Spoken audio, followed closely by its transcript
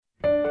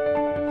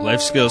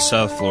Life Skills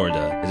South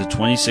Florida is a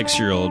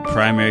 26-year-old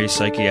primary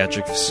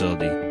psychiatric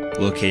facility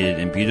located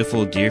in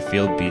beautiful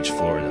Deerfield Beach,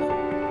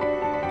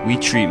 Florida. We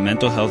treat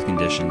mental health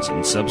conditions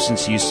and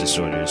substance use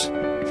disorders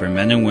for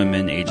men and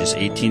women ages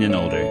 18 and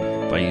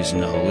older by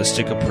using a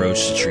holistic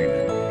approach to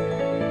treatment.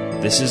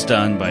 This is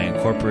done by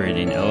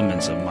incorporating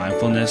elements of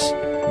mindfulness,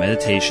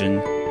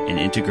 meditation, and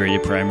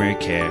integrated primary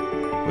care,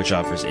 which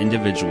offers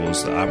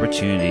individuals the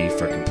opportunity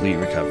for complete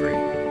recovery.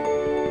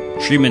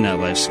 Treatment at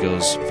Life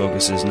Skills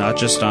focuses not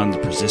just on the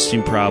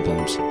persisting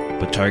problems,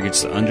 but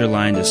targets the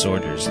underlying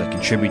disorders that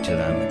contribute to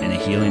them in a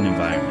healing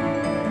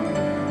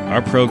environment.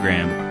 Our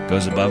program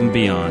goes above and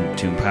beyond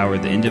to empower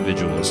the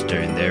individuals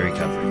during their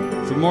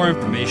recovery. For more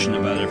information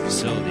about our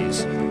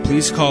facilities,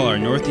 please call our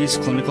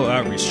Northeast Clinical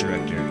Outreach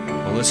Director,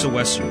 Melissa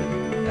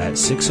Westerman, at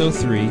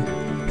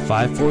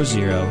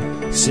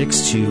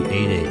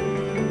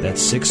 603-540-6288.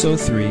 That's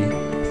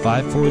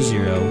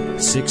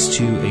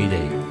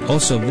 603-540-6288.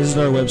 Also, visit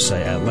our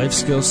website at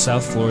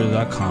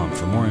lifeskillssouthflorida.com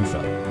for more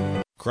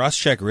info.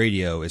 Crosscheck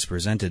Radio is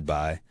presented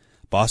by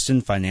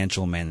Boston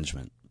Financial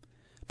Management.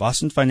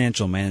 Boston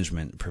Financial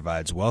Management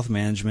provides wealth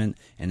management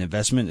and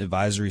investment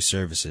advisory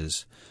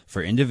services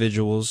for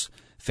individuals,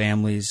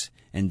 families,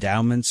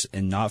 endowments,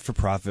 and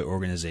not-for-profit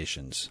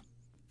organizations.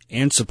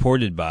 And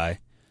supported by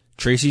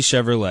Tracy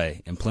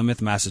Chevrolet in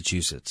Plymouth,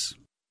 Massachusetts.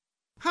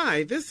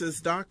 Hi, this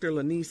is Dr.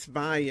 Lanice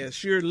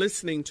Baez. You're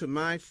listening to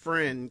my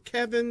friend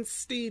Kevin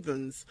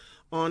Stevens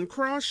on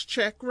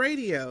Crosscheck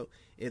Radio.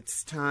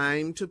 It's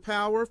time to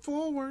power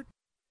forward.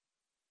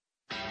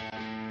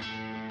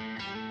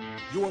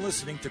 You are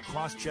listening to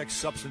Crosscheck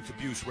Substance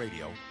Abuse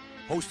Radio,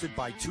 hosted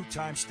by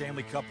two-time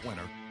Stanley Cup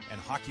winner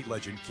and hockey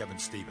legend Kevin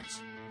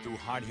Stevens. Through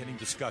hard-hitting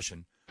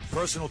discussion,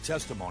 personal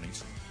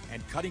testimonies,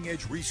 and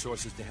cutting-edge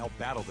resources to help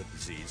battle the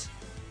disease,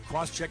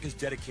 Crosscheck is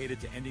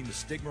dedicated to ending the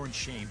stigma and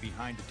shame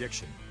behind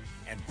addiction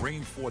and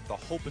bringing forth the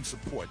hope and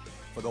support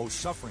for those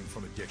suffering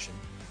from addiction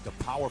to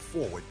power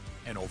forward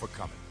and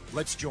overcome it.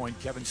 Let's join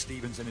Kevin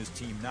Stevens and his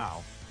team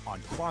now on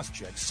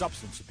Crosscheck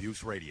Substance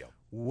Abuse Radio.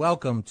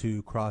 Welcome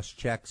to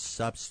Crosscheck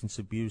Substance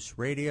Abuse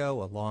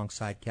Radio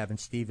alongside Kevin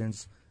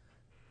Stevens.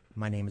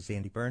 My name is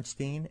Andy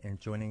Bernstein, and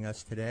joining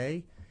us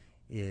today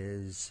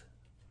is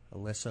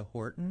Alyssa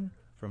Horton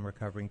from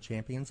Recovering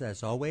Champions,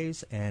 as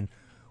always, and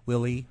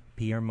Willie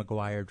Pierre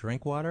McGuire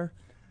Drinkwater.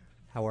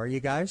 How are you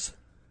guys?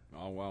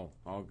 All well,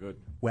 all good.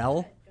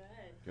 Well?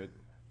 Good.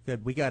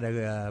 Good. We got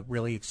a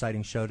really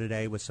exciting show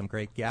today with some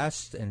great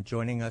guests, and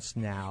joining us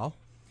now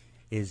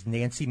is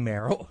Nancy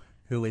Merrill,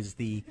 who is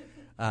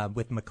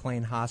with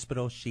McLean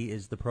Hospital. She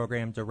is the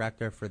program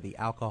director for the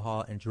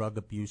Alcohol and Drug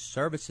Abuse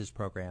Services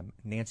Program.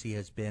 Nancy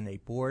has been a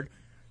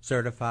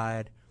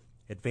board-certified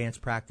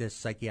advanced practice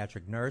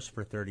psychiatric nurse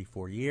for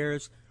 34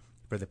 years.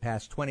 For the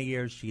past 20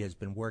 years, she has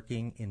been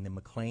working in the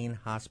McLean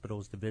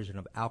Hospital's Division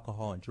of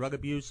Alcohol and Drug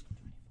Abuse.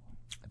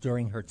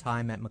 During her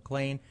time at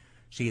McLean,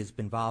 she has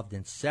been involved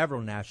in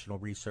several national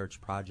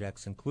research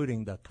projects,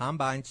 including the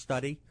Combine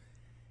Study,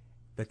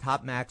 the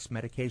Top Max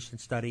Medication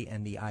Study,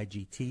 and the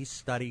IGT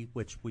Study,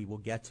 which we will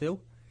get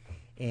to.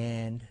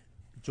 And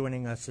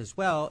joining us as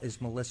well is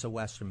Melissa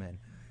Westerman.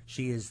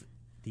 She is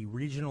the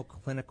Regional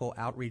Clinical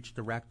Outreach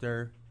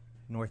Director,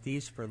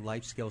 Northeast for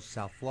Life Skills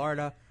South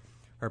Florida.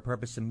 Her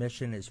purpose and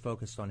mission is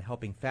focused on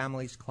helping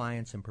families,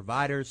 clients, and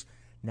providers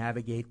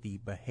navigate the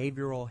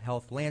behavioral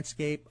health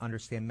landscape,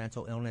 understand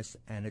mental illness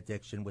and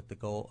addiction with the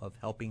goal of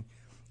helping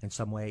in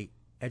some way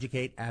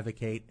educate,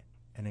 advocate,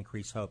 and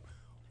increase hope.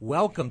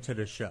 Welcome to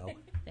the show.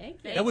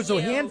 Thank you. That was a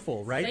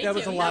handful, right? Thank that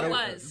was you. a lot That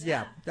of. was.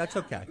 Yeah, that's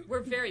okay. We're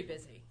very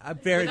busy.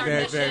 Very, With our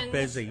very, missions very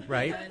busy,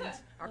 right? And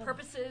our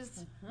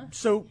purposes.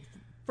 So,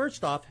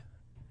 first off,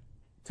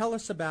 tell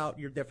us about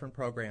your different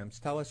programs.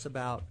 Tell us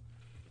about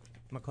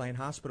McLean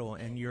Hospital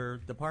and your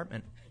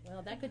department.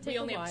 Well, that could take We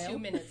only a while. have 2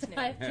 minutes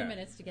now. I have 2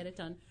 minutes to get it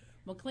done.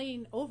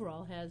 McLean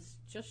overall has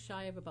just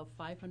shy of about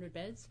 500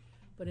 beds,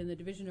 but in the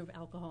Division of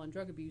Alcohol and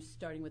Drug Abuse,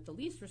 starting with the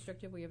least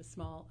restrictive, we have a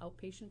small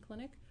outpatient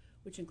clinic,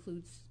 which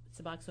includes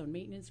Suboxone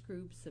maintenance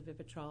groups, a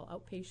Vivitrol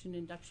outpatient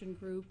induction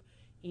group,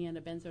 and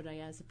a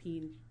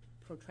benzodiazepine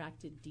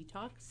protracted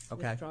detox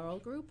withdrawal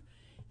group.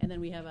 And then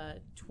we have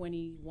a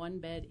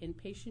 21-bed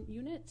inpatient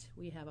unit.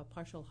 We have a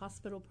partial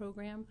hospital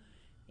program.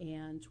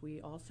 And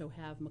we also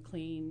have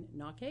McLean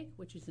NACE,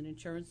 which is an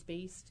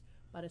insurance-based,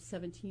 about a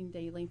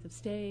 17-day length of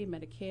stay,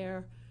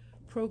 Medicare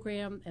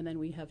program. And then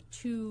we have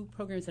 2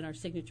 programs in our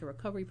signature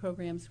recovery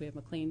programs. We have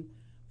McLean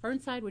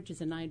Fernside, which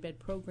is a 9-bed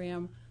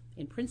program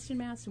in Princeton,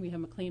 Mass. And we have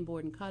McLean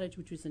Board and Cottage,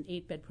 which is an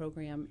 8-bed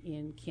program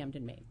in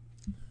Camden, Maine.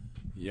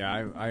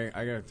 Yeah, I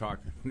got to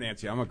talk,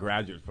 Nancy. I'm a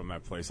graduate from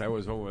that place. I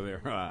was over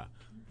there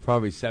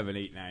probably 7,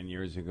 8, 9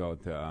 years ago.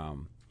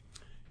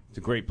 It's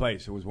a great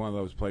place. It was one of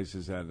those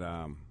places that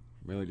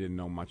really didn't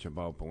know much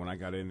about, but when I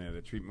got in there,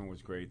 the treatment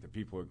was great, the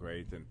people were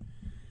great, and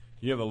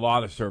you have a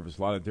lot of service,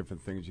 a lot of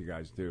different things you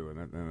guys do, and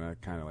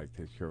that kind of like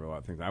takes care of a lot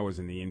of things. I was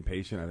in the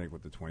inpatient, I think,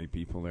 with the 20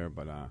 people there,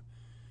 but a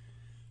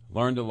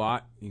learned a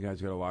lot. You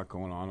guys got a lot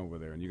going on over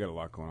there, and you got a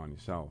lot going on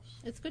yourselves.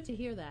 It's good to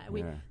hear that.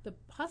 Yeah. The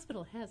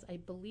hospital has, I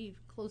believe,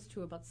 close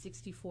to about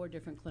 64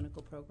 different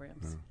clinical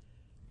programs.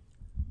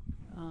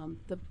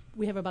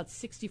 We have about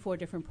 64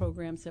 different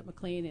programs at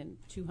McLean and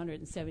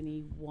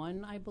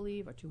 271, I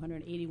believe, or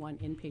 281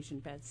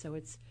 inpatient beds. So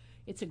it's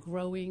a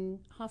growing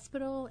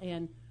hospital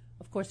and,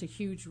 of course, a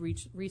huge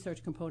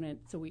research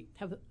component. So we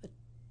have a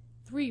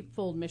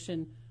threefold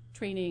mission: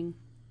 training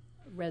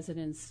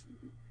residents,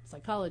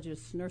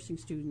 psychologists, nursing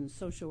students,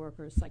 social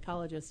workers,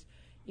 psychologists,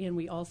 and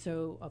we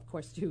also, of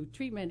course, do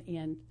treatment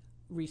and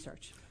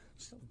research.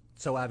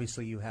 So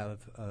obviously you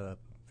have a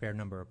fair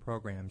number of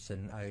programs,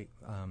 and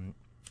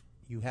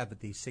you have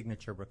the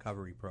Signature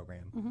Recovery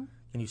Program. Mm-hmm.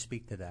 Can you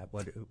speak to that?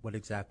 What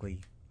exactly?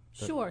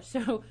 Sure.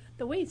 So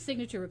the way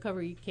Signature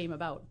Recovery came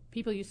about,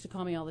 people used to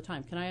call me all the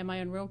time. Can I have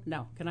my own room?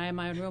 No. Can I have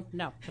my own room?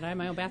 No. Can I have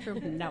my own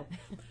bathroom? No.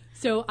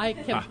 So I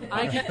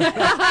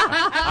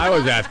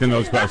was asking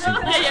those questions.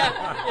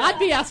 I'd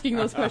be asking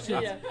those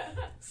questions.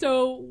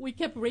 So we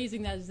kept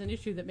raising that as an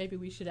issue, that maybe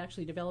we should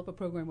actually develop a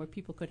program where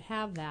people could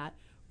have that,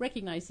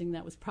 recognizing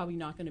that was probably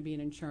not going to be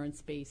an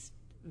insurance-based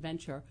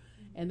venture.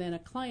 And then a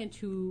client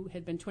who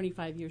had been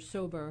 25 years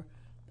sober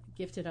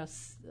gifted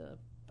us,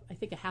 I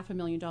think,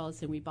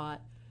 $500,000, and we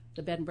bought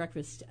the bed and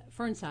breakfast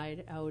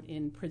Fernside out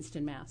in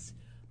Princeton, Mass.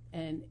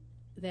 And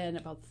then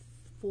about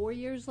 4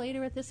 years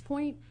later at this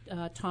point,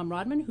 Tom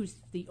Rodman, who's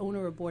the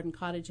owner of Borden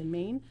Cottage in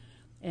Maine,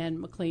 and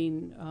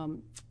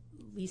McLean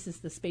leases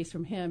the space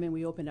from him, and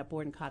we opened up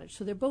Borden Cottage.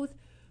 So they're both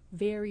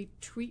very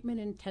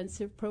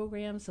treatment-intensive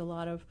programs. A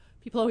lot of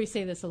people always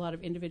say this, a lot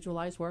of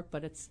individualized work,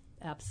 but it's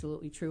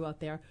absolutely true out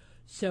there.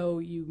 So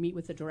you meet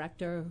with the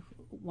director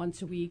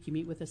once a week. You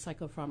meet with a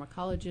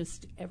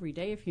psychopharmacologist every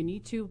day if you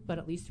need to, but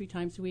at least 3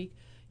 times a week.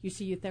 You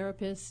see your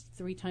therapist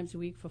 3 times a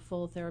week for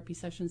full therapy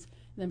sessions,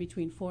 and then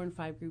between 4 and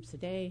 5 groups a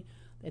day.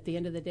 At the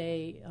end of the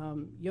day,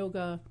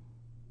 yoga,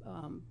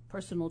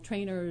 personal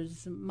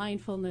trainers,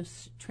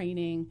 mindfulness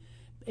training.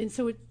 And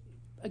so,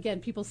 again,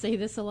 people say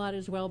this a lot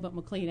as well, but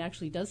McLean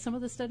actually does some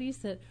of the studies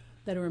that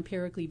are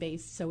empirically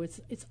based. So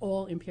it's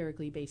all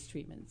empirically based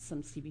treatments.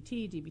 Some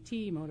CBT,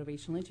 DBT,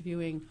 motivational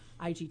interviewing,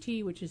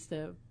 IGT, which is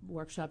the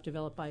workshop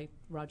developed by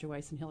Roger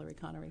Weiss and Hillary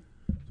Connery.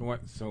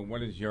 So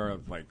what is your,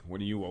 what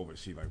do you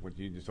oversee? What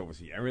do you just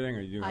oversee everything,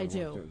 or you do? I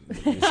do.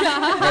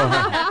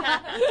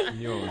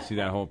 You oversee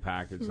that whole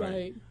package,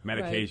 Right, like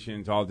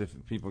medications, all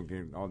different people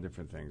get all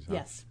different things. Huh?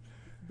 Yes.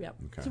 Yep.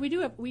 Okay. So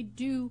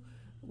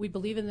we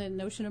believe in the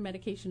notion of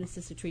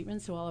medication-assisted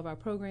treatment. So all of our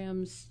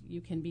programs, you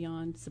can be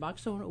on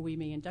Suboxone, or we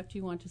may induct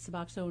you onto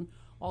Suboxone,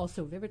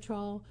 also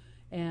Vivitrol,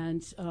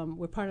 and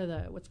we're part of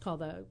what's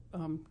called the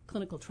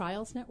Clinical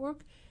Trials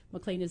Network.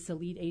 McLean is the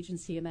lead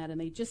agency in that, and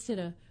they just did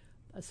a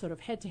sort of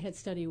head-to-head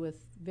study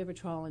with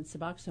Vivitrol and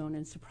Suboxone,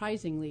 and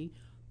surprisingly,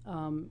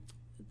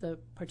 the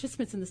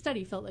participants in the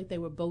study felt like they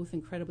were both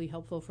incredibly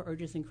helpful for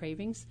urges and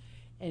cravings.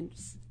 And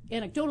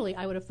anecdotally,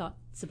 I would have thought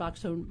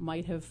Suboxone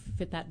might have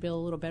fit that bill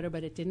a little better,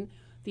 but it didn't.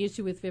 The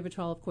issue with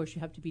Vivitrol, of course,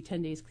 you have to be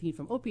 10 days clean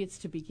from opiates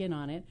to begin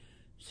on it.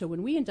 So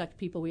when we induct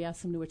people, we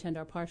ask them to attend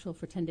our partial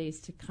for 10 days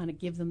to kind of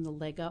give them the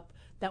leg up.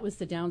 That was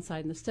the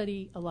downside in the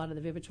study. A lot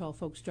of the Vivitrol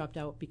folks dropped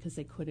out because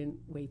they couldn't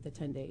wait the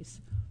 10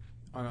 days.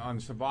 On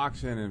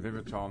Suboxone and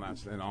Vivitrol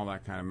and all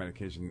that kind of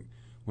medication,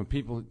 when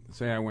people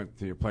say I went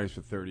to your place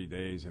for 30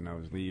 days and I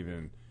was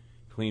leaving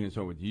clean and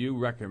sober, do you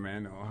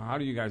recommend, or how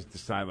do you guys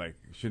decide,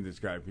 should this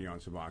guy be on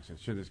Suboxone?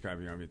 Should this guy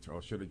be on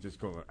Vivitrol? Should it just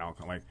go to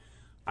alcohol?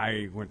 I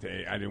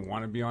didn't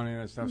want to be on any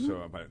of that stuff,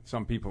 but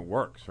some people it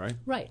works, right?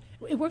 Right.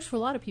 It works for a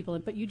lot of people,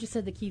 but you just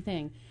said the key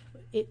thing.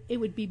 It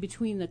would be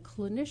between the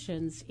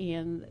clinicians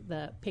and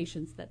the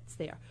patients that's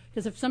there.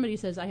 Because if somebody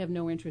says, I have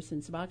no interest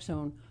in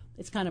Suboxone,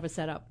 it's kind of a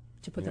setup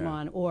to put them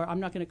on, or I'm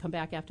not going to come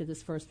back after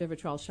this first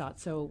Vivitrol shot,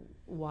 so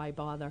why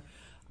bother?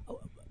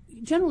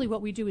 Generally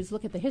what we do is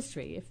look at the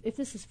history. If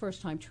this is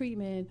first-time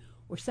treatment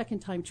or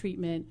second-time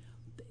treatment,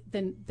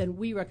 then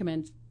we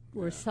recommend,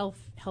 we're a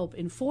self-help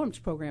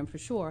informed program for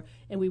sure,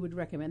 and we would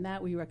recommend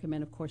that. We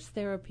recommend, of course,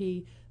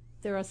 therapy.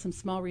 There are some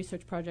small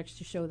research projects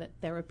to show that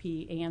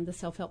therapy and the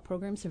self-help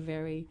programs are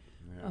very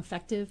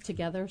effective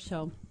together,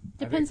 so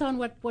depends on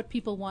what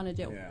people want to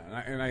do.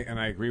 Yeah, and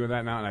I agree with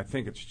that now, and I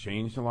think it's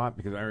changed a lot,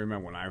 because I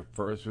remember when I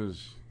first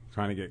was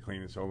trying to get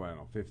clean and sober, I don't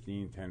know,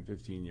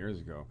 15 years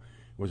ago,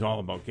 it was all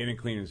about getting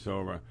clean and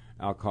sober,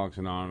 Alcoholics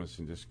Anonymous,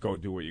 and just go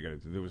do what you got to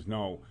do. There was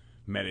no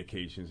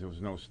medications, there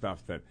was no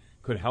stuff that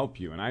could help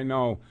you, and I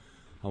know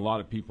a lot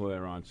of people that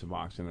are on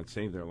Suboxone that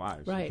saved their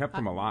lives. Right. It kept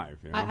them alive.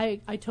 You know?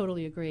 I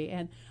totally agree,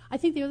 and I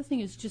think the other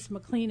thing is just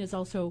McLean is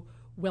also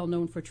well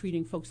known for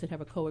treating folks that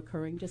have a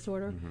co-occurring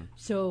disorder.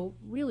 So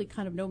really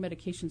kind of no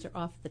medications are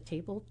off the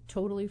table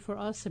totally for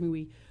us. I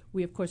mean,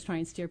 we of course try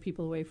and steer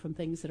people away from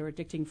things that are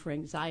addicting for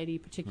anxiety,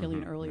 particularly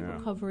in early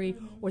recovery,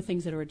 or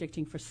things that are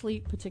addicting for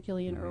sleep,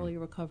 particularly in early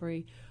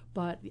recovery.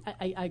 But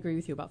I agree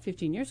with you. About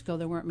 15 years ago,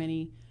 there weren't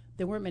many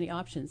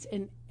options.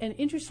 And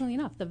interestingly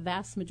enough, the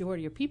vast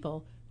majority of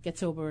people get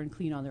sober and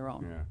clean on their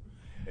own.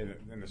 Yeah. And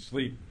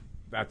the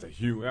that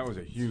was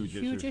a huge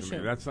issue for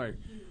me. That's like,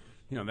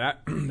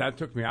 that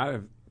took me out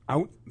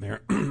out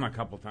there a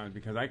couple times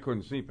because I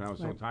couldn't sleep and I was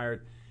so Right.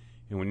 tired.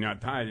 And when you're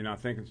not tired, you're not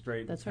thinking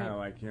straight. That's it's kind of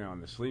right. like,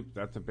 and the sleep,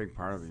 that's a big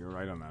part of it. You're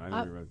right on that. I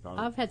never really thought of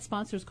I've had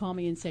sponsors call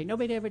me and say,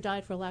 nobody ever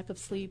died for lack of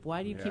sleep.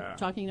 Why do you keep Yeah.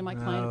 talking to my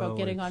client No, about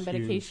getting on it's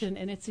medication?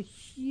 And it's a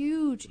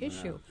huge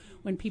issue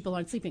when people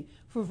aren't sleeping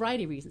for a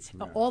variety of reasons,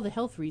 all the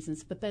health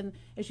reasons. But then,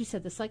 as you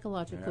said, the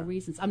psychological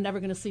reasons. I'm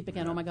never going to sleep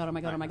again. Oh, my God, oh, my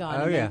God, oh, my God.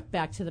 Oh, and yeah. then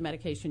back to the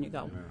medication you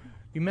go.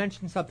 You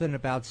mentioned something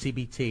about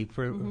CBT.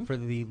 For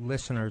the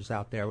listeners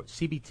out there,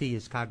 CBT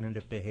is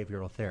cognitive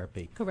behavioral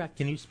therapy. Correct.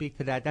 Can you speak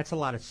to that? That's a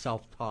lot of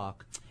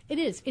self-talk. It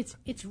is.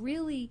 It's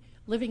really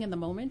living in the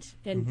moment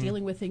and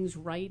dealing with things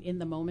right in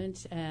the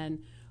moment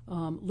and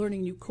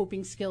learning new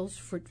coping skills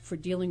for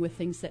dealing with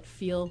things that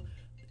feel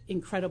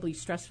incredibly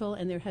stressful.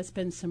 And there has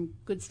been some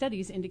good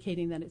studies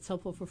indicating that it's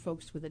helpful for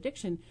folks with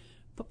addiction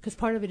because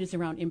part of it is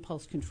around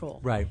impulse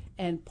control. Right.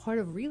 And part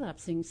of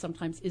relapsing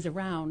sometimes is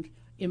around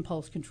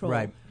impulse control.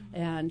 Right.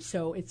 And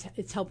so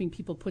it's helping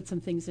people put some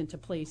things into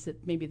place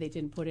that maybe they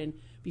didn't put in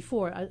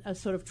before. A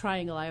sort of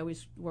triangle I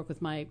always work with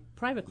my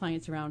private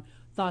clients around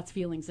thoughts,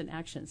 feelings, and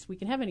actions. We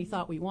can have any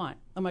thought we want.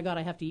 Oh my God,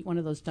 I have to eat one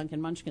of those Dunkin'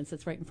 Munchkins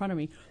that's right in front of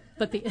me.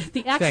 But the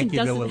action Thank you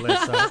to doesn't.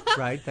 Alyssa.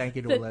 Right? Thank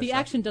you to Alyssa. The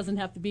action doesn't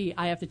have to be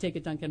I have to take a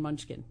Dunkin'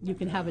 Munchkin. You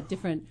can have a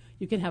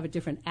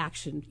different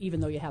action even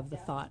though you have the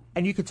thought.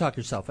 And you could talk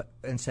yourself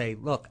and say,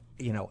 look,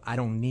 I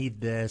don't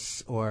need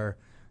this, or,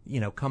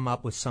 come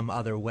up with some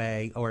other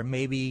way, or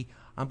maybe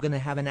I'm going to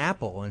have an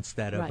apple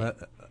instead of Right.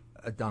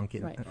 a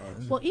Dunkin'. Right.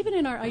 Well, even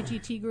in our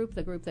IGT group,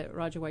 the group that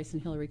Roger Weiss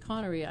and Hillary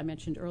Connery I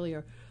mentioned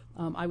earlier,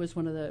 I was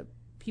one of the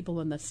people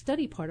in the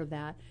study part of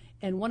that.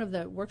 And one of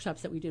the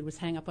workshops that we did was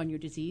hang up on your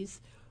disease.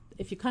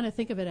 If you kind of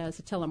think of it as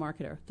a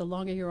telemarketer, the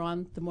longer you're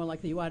on, the more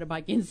likely you are to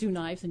buy Ginsu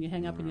knives, and you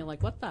hang up and you're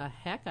like, what the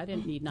heck? I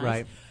didn't need knives.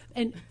 Right.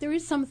 And there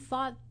is some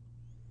thought,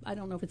 I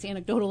don't know if it's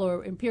anecdotal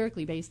or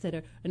empirically based, that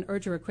an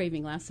urge or a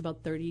craving lasts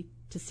about 30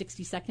 to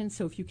 60 seconds.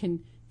 So if you can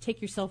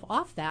take yourself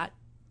off that,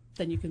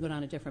 then you can go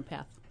down a different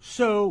path.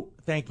 So,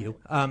 thank you.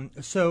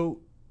 So,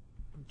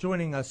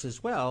 joining us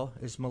as well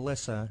is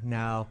Melissa.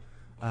 Now,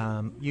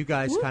 you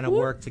guys kind of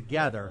work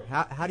together.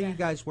 How do you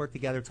guys work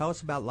together? Tell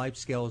us about Life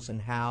Skills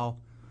and how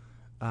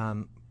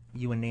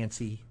you and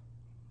Nancy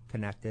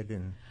connected.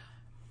 And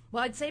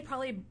Well, I'd say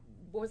probably,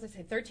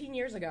 13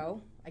 years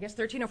ago, I guess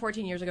 13 or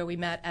 14 years ago, we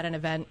met at an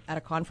event at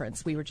a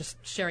conference. We were just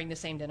sharing the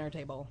same dinner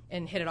table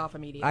and hit it off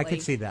immediately. I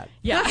could see that.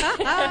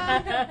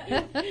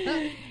 Yeah.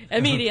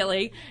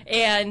 Immediately.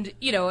 And,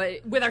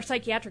 with our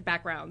psychiatric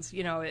backgrounds,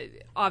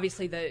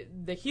 obviously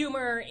the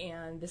humor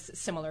and the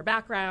similar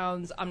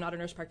backgrounds. I'm not a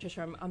nurse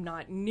practitioner. I'm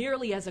not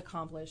nearly as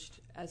accomplished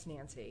as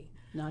Nancy.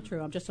 Not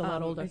true. I'm just a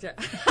lot older. Yeah.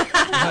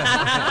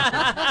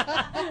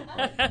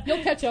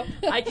 You'll catch up.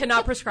 I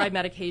cannot prescribe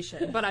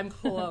medication, but I'm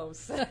close.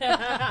 So,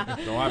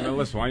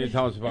 Melissa, why don't you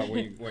tell us about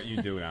what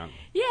you do now?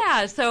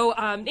 Yeah, so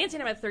Nancy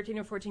and I met 13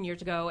 or 14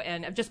 years ago,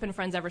 and I've just been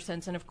friends ever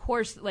since. And of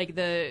course, like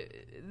the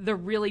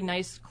really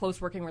nice,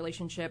 close working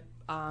relationship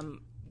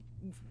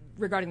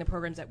regarding the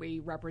programs that we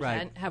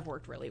represent have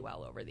worked really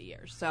well over the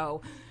years.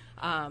 So,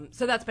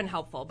 so that's been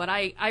helpful. But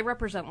I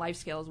represent Life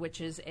Skills, which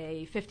is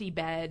a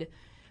 50-bed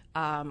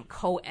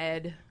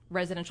co-ed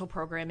residential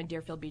program in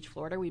Deerfield Beach,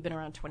 Florida. We've been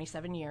around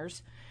 27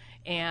 years.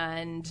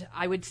 And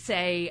I would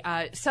say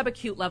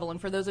subacute level, and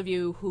for those of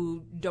you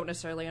who don't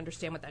necessarily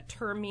understand what that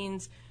term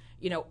means,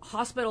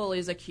 hospital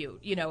is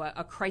acute.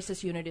 A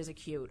crisis unit is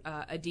acute.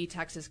 A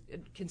detox is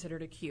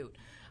considered acute.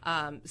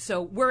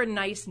 So we're a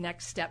nice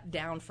next step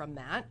down from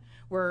that.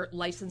 We're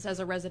licensed as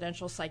a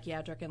residential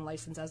psychiatric and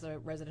licensed as a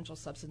residential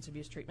substance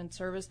abuse treatment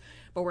service,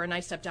 but we're a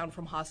nice step down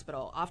from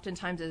hospital.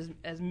 Oftentimes,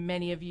 as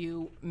many of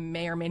you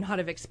may or may not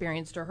have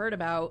experienced or heard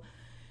about,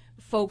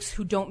 folks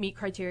who don't meet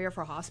criteria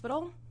for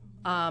hospital,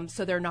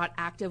 so they're not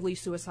actively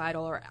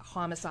suicidal or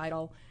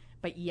homicidal,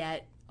 but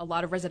yet a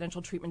lot of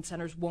residential treatment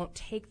centers won't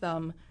take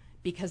them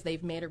because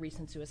they've made a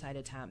recent suicide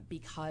attempt,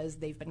 because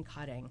they've been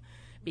cutting,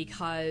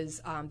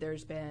 because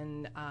there's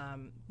been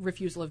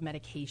refusal of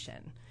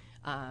medication.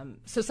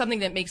 So something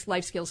that makes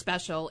Life Skills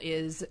special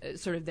is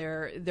sort of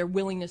their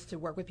willingness to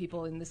work with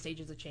people in the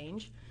stages of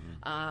change.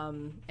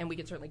 And we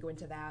can certainly go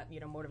into that,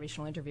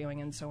 motivational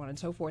interviewing and so on and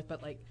so forth.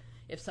 But like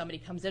if somebody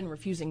comes in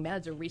refusing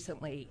meds or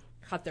recently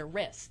cut their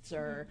wrists,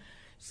 or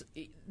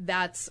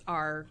that's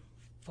our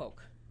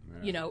folk,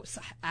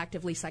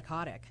 actively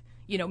psychotic,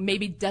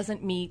 maybe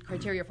doesn't meet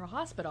criteria for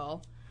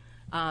hospital.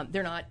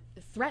 They're not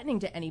threatening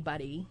to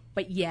anybody,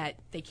 but yet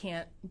they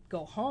can't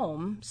go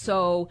home.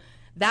 So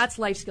that's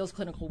Life Skills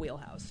clinical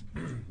wheelhouse.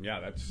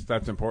 Yeah,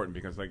 that's important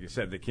because, like you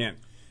said, they can't.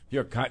 If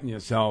you're cutting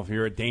yourself,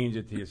 you're a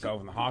danger to yourself,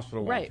 and the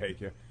hospital won't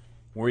take you.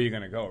 Where are you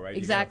going to go, right?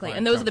 Exactly,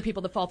 and those are the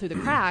people that fall through the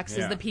cracks.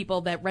 Yeah. Is the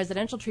people that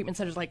residential treatment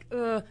centers like,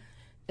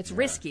 it's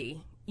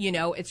risky.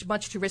 It's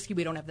much too risky.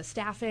 We don't have the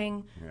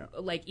staffing,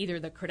 like either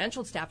the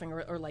credentialed staffing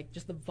or like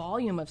just the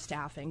volume of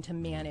staffing to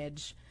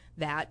manage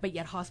that, but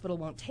yet hospital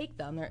won't take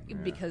them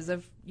because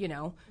of,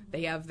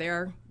 they have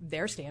their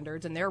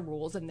standards and their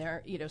rules and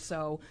their,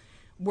 so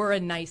we're a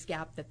nice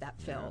gap that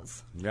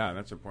fills. Yeah,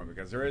 that's important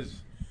because there is,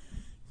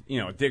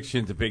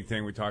 addiction's a big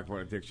thing. We talk about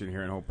addiction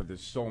here in Hope, but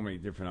there's so many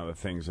different other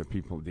things that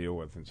people deal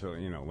with. And so,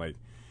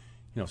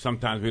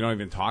 sometimes we don't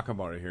even talk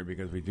about it here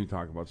because we do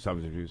talk about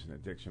substance abuse and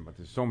addiction, but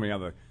there's so many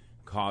other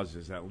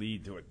causes that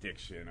lead to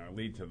addiction or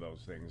lead to those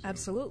things.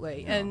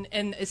 Absolutely. And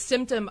a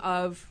symptom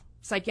of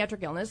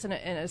psychiatric illness and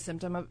a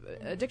symptom of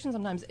addiction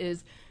sometimes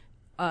is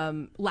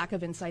lack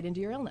of insight into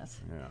your illness.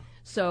 Yeah.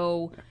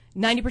 So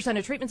 90%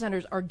 of treatment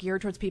centers are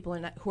geared towards people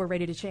who are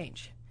ready to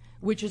change,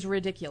 which is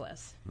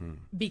ridiculous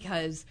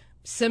because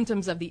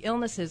symptoms of the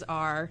illnesses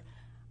are,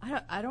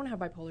 I don't have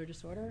bipolar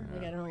disorder.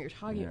 Like, I don't know what you're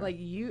talking about. Like,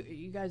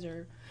 you guys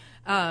are,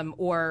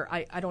 or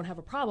I don't have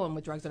a problem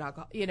with drugs and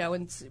alcohol,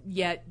 and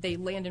yet they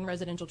land in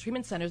residential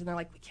treatment centers and they're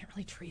like, we can't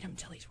really treat him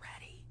until he's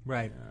ready.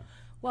 Right. Yeah.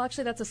 Well,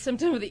 actually, that's a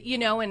symptom of the,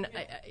 and,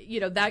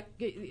 that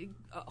a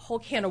whole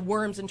can of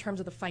worms in terms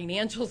of the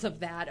financials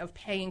of that, of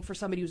paying for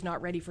somebody who's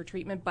not ready for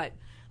treatment. But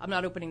I'm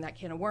not opening that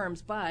can of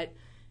worms. But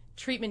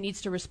treatment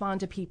needs to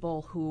respond to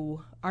people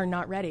who are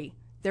not ready.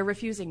 They're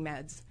refusing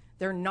meds.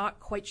 They're not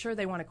quite sure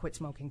they want to quit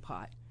smoking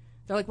pot.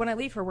 They're like, when I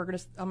leave her, I'm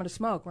going to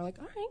smoke. We're like,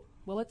 all right,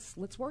 well,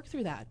 let's work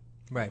through that.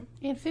 Right.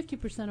 And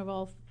 50% of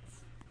all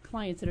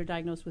clients that are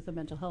diagnosed with a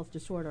mental health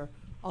disorder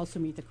also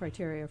meet the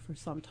criteria for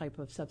some type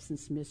of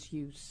substance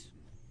misuse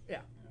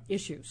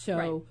issue. So,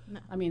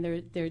 right. I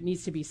mean, there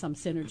needs to be some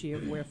synergy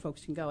of where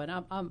folks can go. And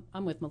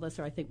I'm with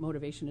Melissa. I think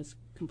motivation is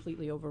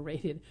completely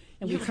overrated,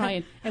 and we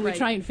try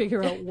and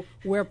figure out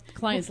where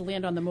clients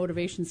land on the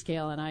motivation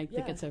scale. And I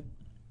think it's a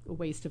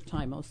waste of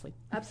time mostly.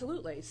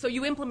 Absolutely. So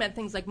you implement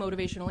things like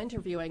motivational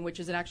interviewing, which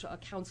is a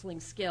counseling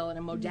skill and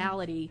a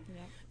modality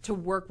to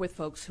work with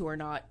folks who are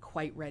not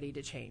quite ready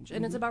to change.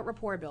 And it's about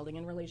rapport building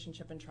and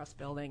relationship and trust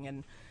building,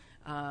 and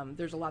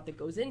there's a lot that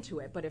goes into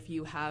it. But if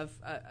you have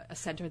a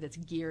center that's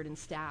geared and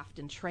staffed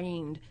and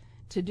trained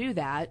to do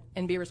that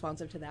and be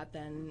responsive to that,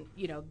 then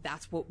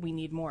that's what we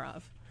need more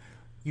of.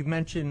 You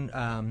mentioned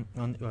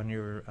on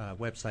your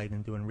website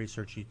and doing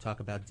research, you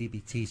talk about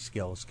DBT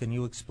skills. Can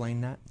you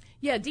explain that?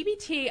 Yeah,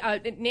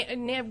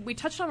 DBT, we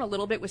touched on a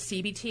little bit with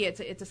CBT.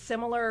 It's a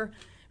similar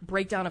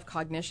breakdown of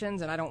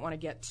cognitions, and I don't want to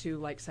get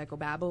too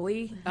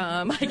psychobabble-y.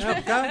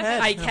 Go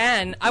ahead. I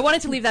can. I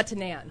wanted to leave that to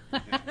Nan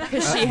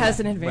because she has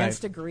an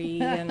advanced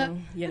degree,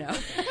 and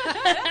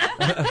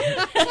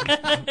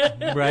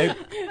right.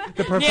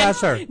 The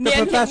professor.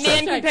 Nan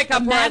can pick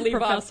up where I leave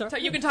off. So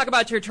you can talk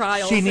about your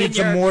trials. She needs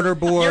a mortar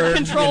board. Your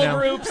control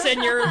groups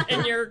and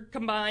your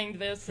combined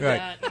this and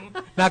that. And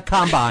not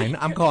combine.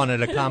 I'm calling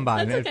it a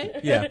combine. That's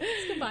okay. Yeah.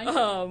 It's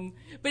combined.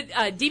 But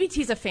DBT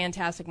is a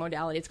fantastic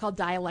modality. It's called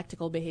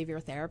dialectical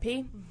behavioral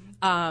therapy,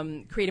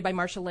 created by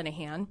Marsha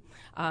Linehan.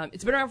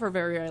 It's been around for a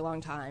very, very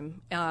long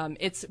time.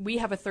 We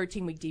have a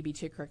 13-week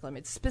DBT curriculum.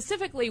 It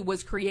specifically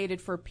was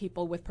created for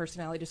people with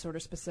personality disorder,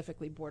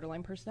 specifically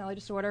borderline personality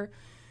disorder.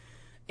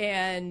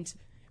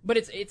 But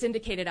it's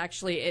indicated,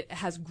 actually, it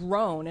has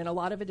grown, and a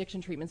lot of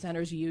addiction treatment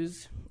centers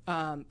use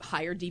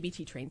hire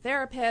DBT-trained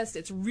therapists.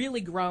 It's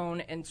really grown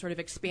and sort of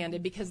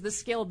expanded because the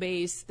skill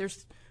base,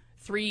 there's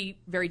 3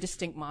 very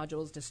distinct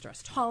modules: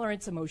 distress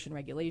tolerance, emotion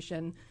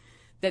regulation,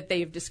 that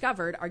they've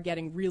discovered are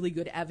getting really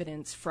good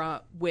evidence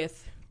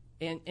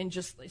in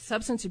just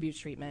substance abuse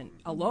treatment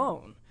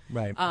alone.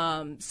 Right.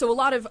 So a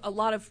lot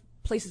of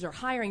places are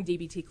hiring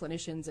DBT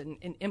clinicians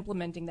and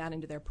implementing that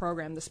into their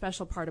program. The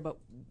special part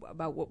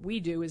about what we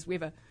do is we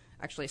have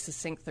actually a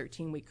succinct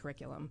 13-week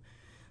curriculum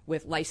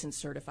with licensed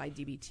certified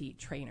DBT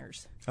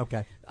trainers.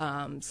 Okay.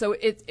 So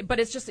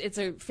it's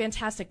a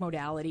fantastic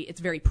modality.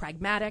 It's very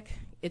pragmatic.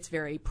 It's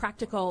very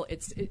practical.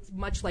 It's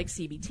much like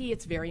CBT.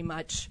 It's very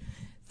much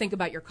think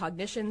about your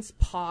cognitions,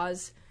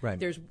 pause. Right.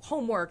 There's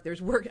homework.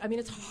 There's work. I mean,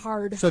 it's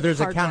hard. So there's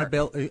hard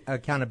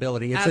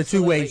accountability. It's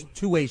Absolutely. a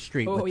two-way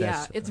street Oh, with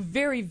yeah. this. It's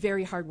very,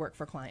 very hard work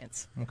for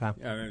clients. Okay.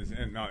 Yeah,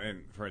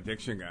 and for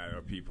addiction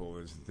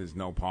people, there's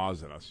no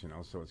pause in us,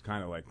 So it's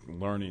kind of like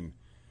learning,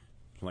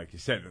 like you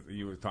said,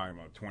 you were talking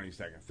about 20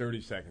 seconds,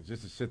 30 seconds,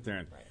 just to sit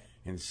there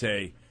and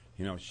say,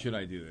 should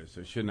I do this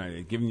or shouldn't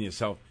I? Giving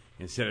yourself,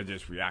 instead of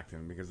just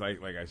reacting, because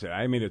like I said,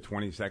 I made a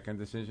 20-second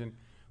decision.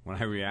 When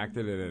I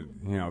reacted, it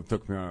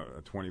took me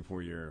a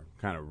 24-year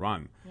kind of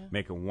run,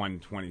 make a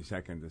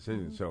 20-second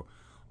decision. So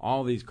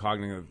all these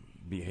cognitive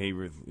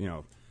behaviors,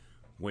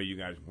 way you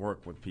guys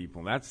work with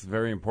people, that's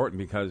very important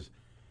because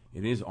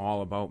it is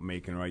all about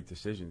making right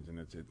decisions, and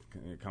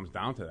it comes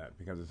down to that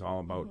because it's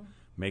all about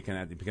making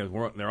that, because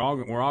we're all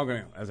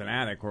going to, as an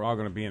addict, we're all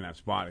going to be in that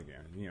spot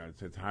again.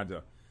 It's hard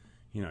to,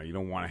 you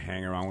don't want to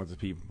hang around with the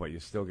people, but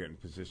you're still getting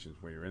positions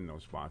where you're in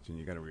those spots, and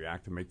you got to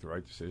react and make the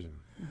right decision.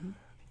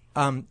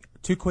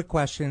 2 quick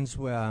questions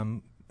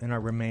in our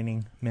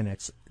remaining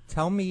minutes.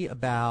 Tell me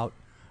about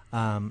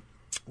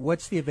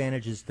what's the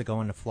advantages to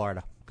going to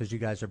Florida, because you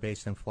guys are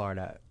based in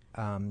Florida.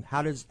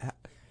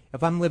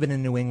 If I'm living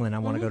in New England, I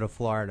want to go to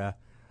Florida.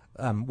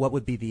 what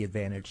would be the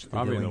advantage to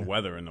Probably doing the that?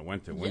 weather in the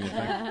winter, wouldn't you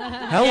think?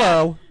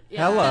 Hello.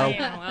 Hello.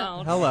 Yeah,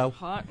 well, Hello.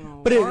 hot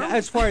and But warm.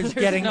 as far as There's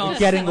getting no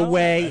getting snow.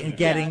 away and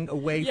getting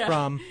away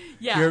from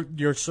Yeah.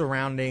 your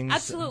surroundings.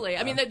 Absolutely.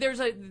 I mean, there's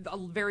a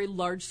very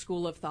large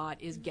school of thought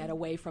is get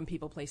away from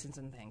people, places,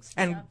 and things.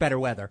 And better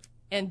weather.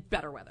 And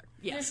better weather,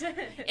 yes.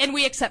 And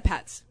we accept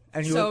pets.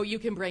 And so you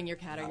can bring your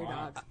cat or your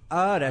dog.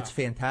 Oh, that's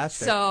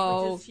fantastic.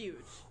 So, Which is huge.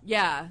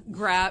 yeah,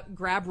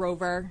 grab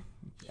Rover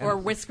or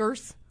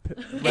Whiskers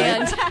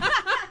and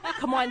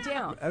come on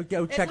down.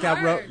 Go check out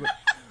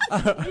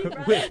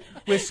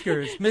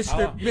Whiskers,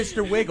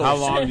 Mr. Wiggles. How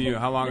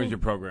long is your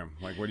program?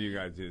 Like, what do you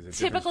guys do? Is it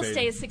Typical different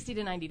stay is stages? 60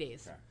 to 90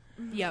 days.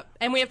 Yep.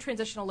 And we have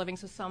transitional living,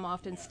 so some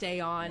often stay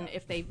on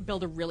if they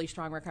build a really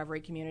strong recovery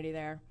community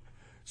there.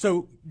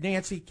 So,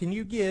 Nancy, can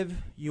you give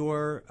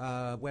your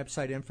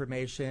website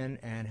information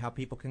and how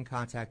people can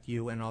contact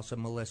you, and also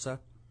Melissa,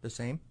 the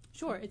same?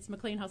 Sure, it's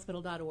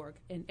mcleanhospital.org,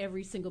 and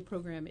every single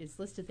program is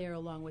listed there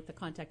along with the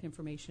contact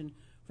information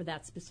for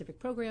that specific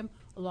program,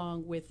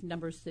 along with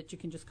numbers that you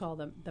can just call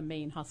the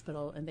main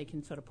hospital, and they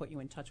can sort of put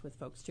you in touch with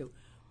folks, too.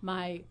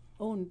 My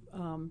own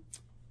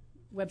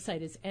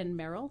website is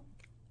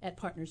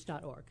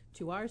nmerrill@partners.org.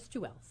 2 R's,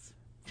 2 L's.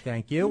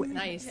 Thank you.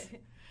 Nice.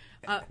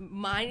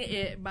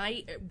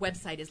 My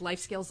website is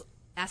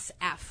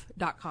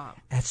lifeskillssf.com.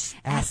 S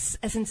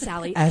as in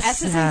Sally.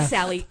 S as in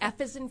Sally.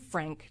 F as in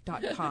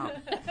Frank.com.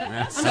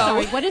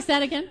 Sorry, what is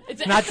that again?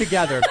 Not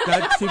together.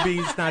 Not two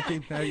B's, not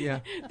two,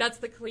 yeah. That's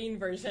the clean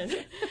version.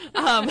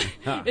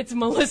 It's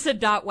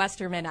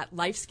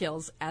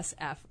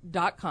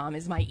melissa.westerman@lifeskillssf.com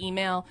is my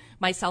email.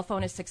 My cell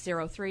phone is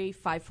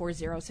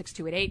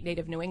 603-540-6288.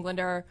 Native New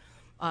Englander.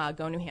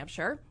 Go New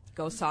Hampshire.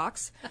 Go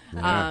Sox.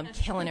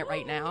 Killing it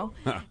right now.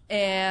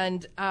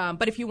 And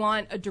but if you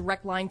want a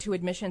direct line to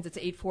admissions, it's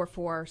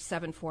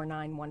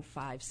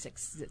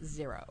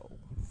 844-749-1560.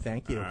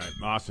 Thank you. All right,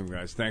 awesome,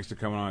 guys. Thanks for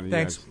coming on.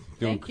 Thanks. You guys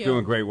Thank you.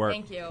 doing great work.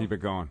 Thank you. Keep it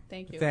going.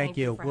 Thank you. Thank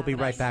you. for We'll be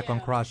having right us. back on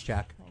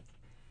Crosscheck.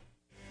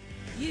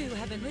 You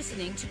have been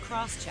listening to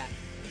Crosscheck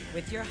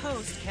with your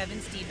host,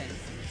 Kevin Stevens.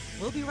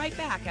 We'll be right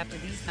back after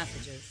these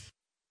messages.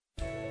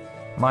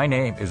 My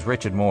name is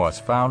Richard Morse,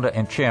 founder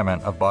and chairman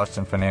of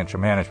Boston Financial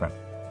Management.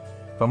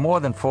 For more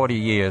than 40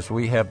 years,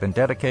 we have been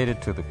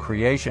dedicated to the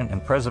creation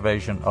and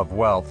preservation of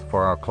wealth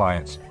for our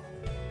clients.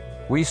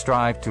 We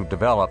strive to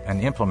develop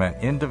and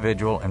implement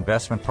individual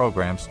investment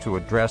programs to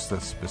address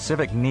the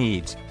specific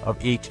needs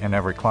of each and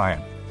every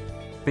client.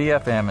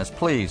 BFM is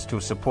pleased to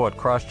support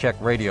Crosscheck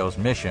Radio's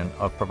mission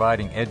of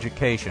providing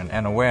education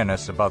and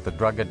awareness about the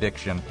drug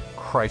addiction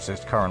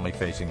crisis currently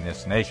facing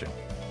this nation.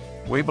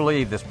 We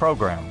believe this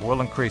program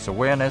will increase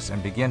awareness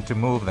and begin to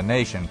move the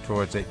nation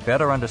towards a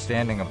better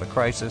understanding of the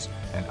crisis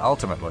and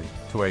ultimately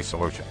to a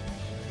solution.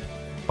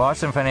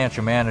 Boston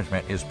Financial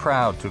Management is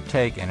proud to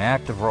take an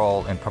active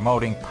role in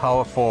promoting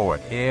Power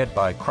Forward, aired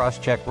by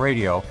Crosscheck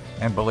Radio,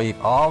 and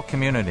believe all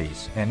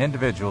communities and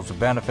individuals will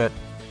benefit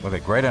with a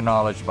greater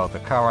knowledge about the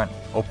current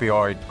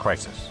opioid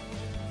crisis.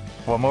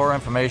 For more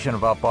information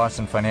about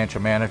Boston Financial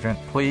Management,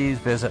 please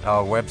visit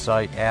our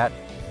website at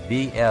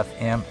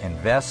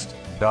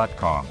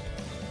bfminvest.com.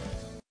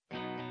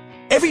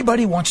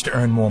 Everybody wants to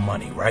earn more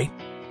money, right?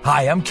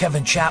 Hi, I'm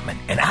Kevin Chapman,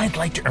 and I'd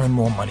like to earn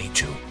more money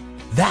too.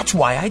 That's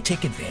why I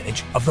take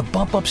advantage of the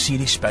Bump Up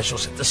CD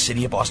specials at the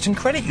City of Boston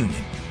Credit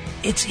Union.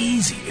 It's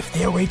easy. If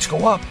their rates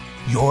go up,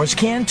 yours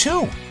can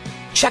too.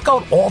 Check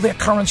out all their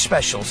current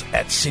specials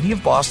at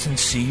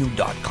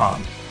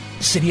cityofbostoncu.com.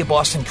 City of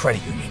Boston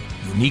Credit Union.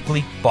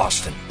 Uniquely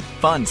Boston.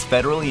 Funds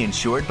federally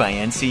insured by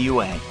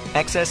NCUA.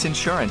 Excess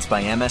insurance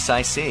by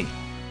MSIC.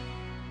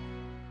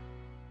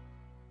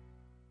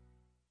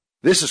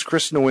 This is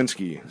Chris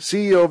Nowinski,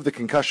 CEO of the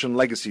Concussion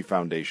Legacy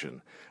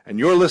Foundation, and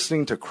you're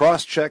listening to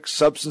Crosscheck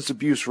Substance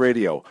Abuse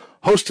Radio,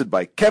 hosted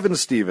by Kevin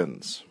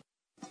Stevens.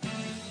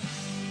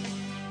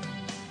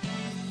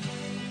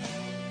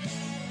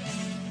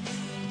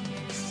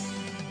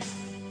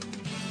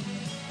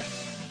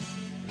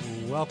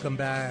 Welcome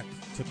back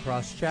to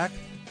Crosscheck.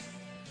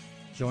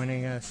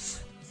 Joining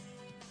us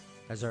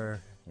as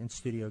our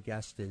in-studio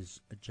guest is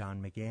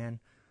John McGann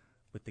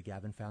with the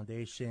Gavin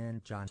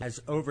Foundation. John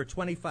has over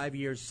 25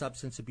 years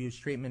substance abuse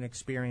treatment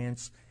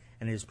experience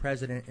and is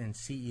president and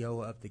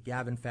CEO of the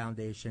Gavin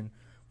Foundation,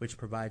 which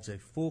provides a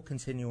full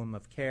continuum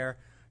of care.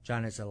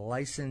 John is a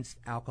licensed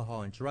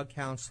alcohol and drug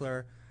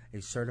counselor,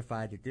 a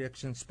certified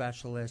addiction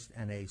specialist,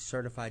 and a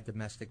certified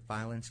domestic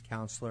violence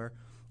counselor.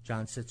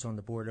 John sits on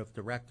the board of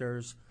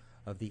directors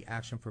of the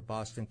Action for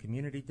Boston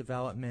Community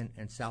Development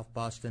and South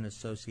Boston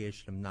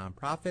Association of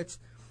Nonprofits,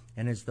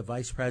 and is the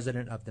vice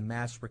president of the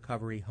Mass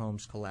Recovery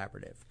Homes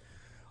Collaborative.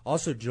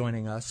 Also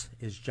joining us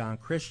is John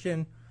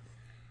Christian.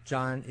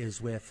 John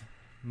is with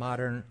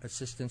Modern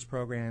Assistance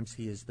Programs.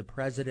 He is the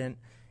president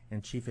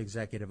and chief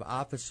executive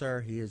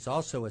officer. He is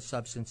also a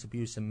substance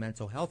abuse and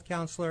mental health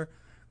counselor,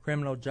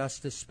 criminal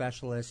justice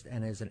specialist,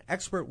 and is an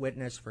expert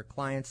witness for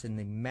clients in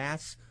the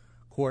mass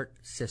court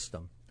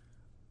system.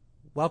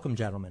 Welcome,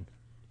 gentlemen.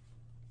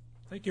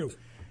 Thank you.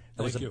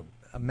 That was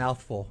a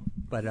mouthful,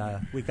 but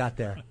we got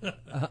there.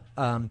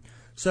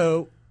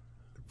 So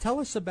tell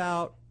us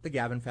about the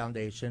Gavin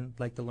Foundation. I'd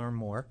like to learn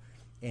more,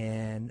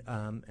 and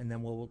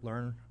then we'll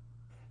learn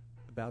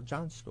about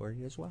John's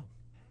story as well.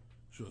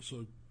 Sure.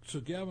 So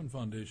Gavin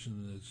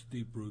Foundation has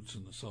deep roots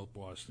in the South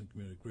Boston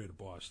community, Greater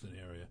Boston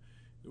area.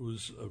 It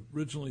was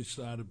originally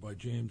started by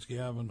James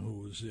Gavin, who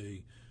was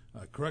a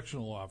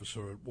correctional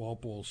officer at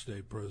Walpole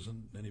State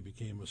Prison. Then he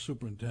became a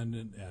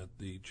superintendent at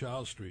the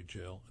Charles Street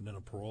Jail, and then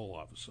a parole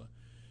officer.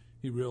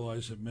 He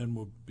realized that men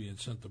were being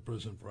sent to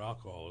prison for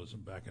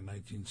alcoholism back in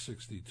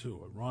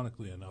 1962.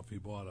 Ironically enough, he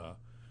bought a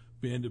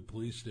abandoned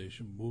police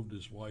station, moved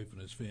his wife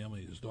and his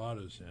family, his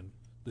daughters in.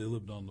 They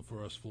lived on the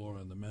first floor,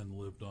 and the men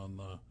lived on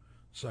the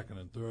second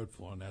and third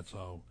floor, and that's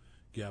how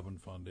Gavin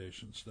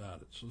Foundation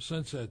started. So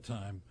since that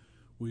time,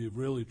 we have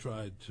really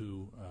tried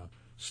to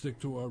stick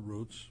to our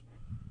roots,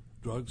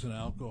 drugs and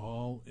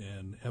alcohol,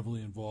 and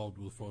heavily involved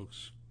with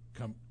folks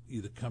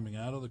either coming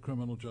out of the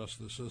criminal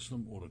justice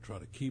system or to try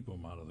to keep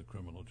them out of the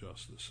criminal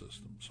justice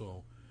system.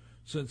 So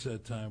since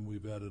that time,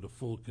 we've added a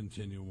full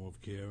continuum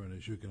of care, and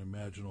as you can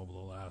imagine, over the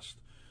last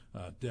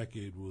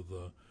decade with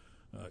the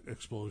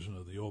explosion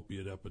of the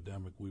opiate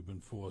epidemic, we've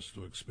been forced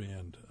to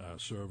expand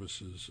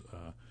services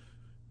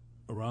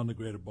around the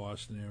Greater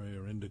Boston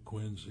area, into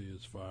Quincy,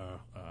 as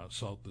far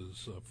south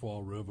as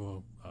Fall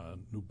River,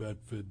 New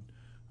Bedford,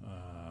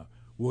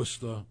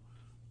 Worcester,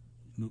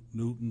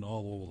 Newton,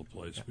 all over the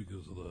place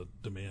because of the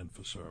demand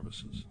for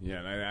services. Yeah,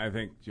 and I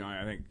think,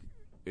 John,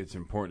 it's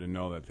important to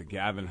know that the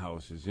Gavin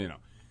House is,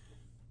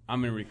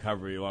 I'm in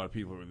recovery. A lot of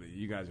people,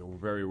 you guys are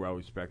very well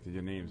respected.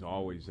 Your name's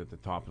always at the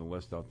top of the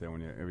list out there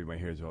when everybody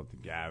hears about the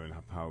Gavin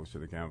House or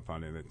the Gavin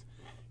Foundation.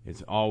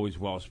 It's always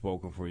well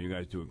spoken for. You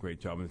guys do a great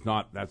job. And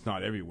that's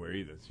not everywhere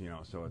either.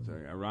 So it's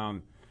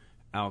around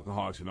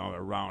alcoholics and all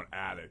around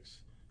addicts.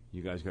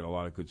 You guys got a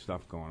lot of good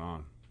stuff going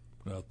on.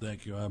 Well,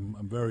 thank you. I'm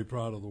very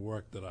proud of the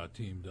work that our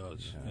team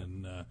does,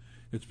 and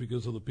it's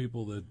because of the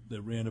people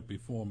that ran it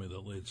before me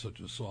that laid such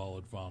a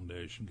solid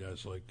foundation.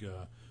 Guys like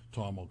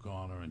Tom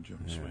O'Connor and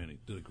Jim Sweeney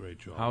did a great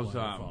job on the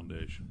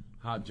foundation.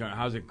 John,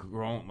 how's it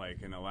grown?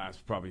 Like in the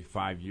last probably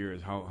 5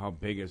 years, how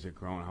big has it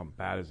grown? How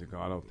bad has it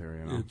got out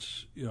there?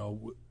 It's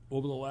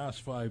over the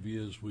last 5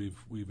 years, we've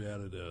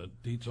added a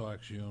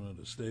detox unit,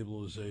 a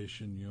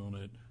stabilization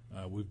unit.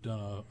 We've done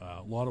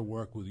a lot of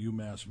work with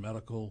UMass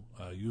Medical,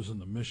 using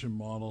the mission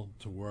model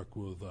to work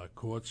with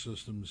court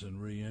systems and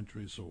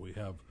reentry. So we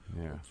have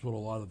that's what a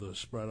lot of the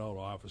spread out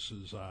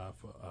offices are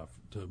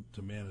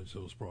to manage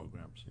those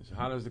programs. So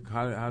how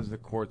does the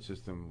court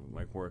system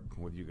work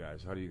with you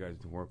guys? How do you guys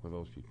work with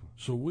those people?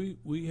 So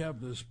we have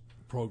this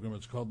program.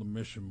 It's called the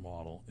mission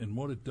model, and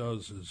what it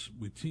does is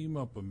we team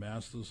up a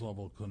master's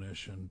level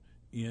clinician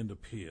and a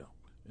peer.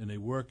 And they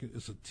work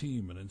as a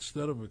team, and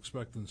instead of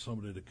expecting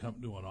somebody to come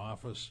to an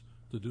office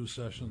to do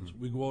sessions,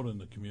 we go out in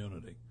the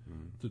community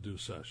to do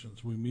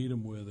sessions. We meet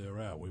them where they're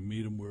at. We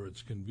meet them where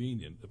it's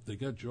convenient. If they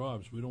got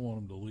jobs, we don't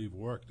want them to leave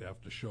work to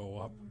have to show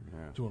up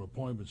to an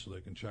appointment so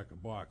they can check a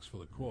box for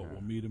the court.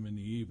 We'll meet them in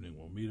the evening.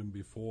 We'll meet them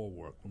before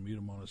work. We'll meet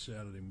them on a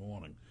Saturday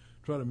morning.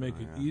 Try to make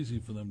it easy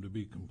for them to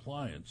be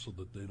compliant so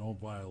that they don't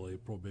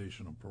violate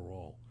probation or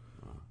parole.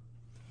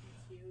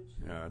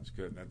 Yeah, that's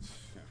good.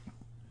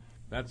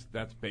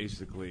 That's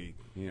basically,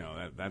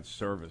 that's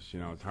service.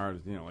 It's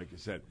hard, like you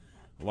said,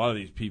 a lot of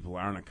these people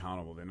aren't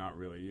accountable. They're not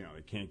really,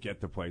 they can't get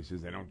to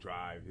places. They don't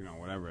drive,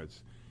 whatever.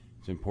 It's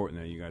important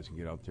that you guys can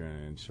get out there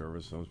and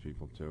service those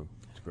people too.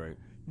 It's great.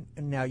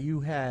 Now you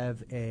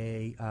have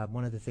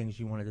one of the things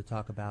you wanted to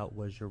talk about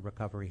was your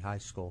Recovery High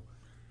School.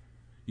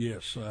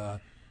 Yes.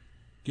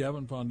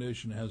 Gavin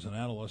Foundation has an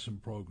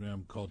adolescent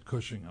program called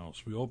Cushing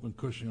House. We opened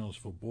Cushing House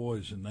for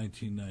boys in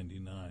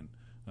 1999.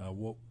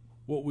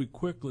 What we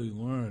quickly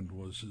learned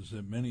is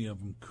that many of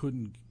them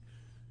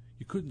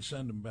you couldn't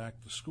send them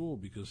back to school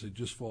because they'd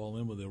just fall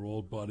in with their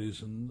old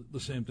buddies, and the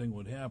same thing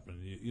would happen.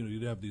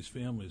 You'd have these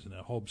families and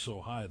their hopes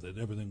so high that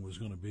everything was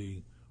going to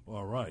be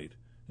all right,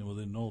 and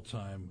within no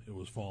time it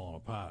was falling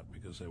apart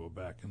because they were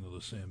back into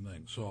the same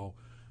thing. So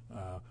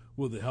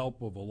with the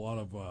help of a lot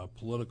of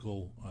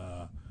political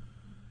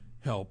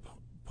help,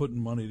 putting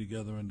money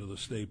together into the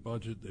state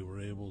budget, they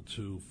were able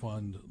to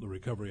fund the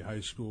recovery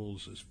high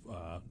schools. There's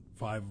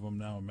 5 of them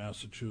now in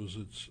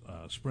Massachusetts,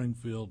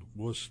 Springfield,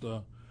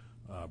 Worcester,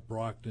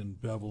 Brockton,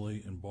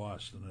 Beverly, and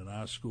Boston. And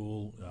our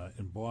school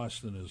in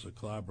Boston is a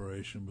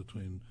collaboration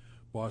between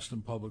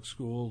Boston Public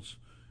Schools,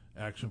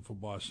 Action for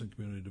Boston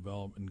Community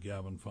Development, and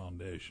Gavin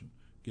Foundation.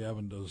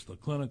 Gavin does the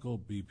clinical,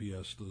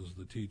 BPS does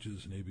the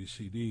teachers, and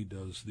ABCD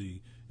does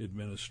the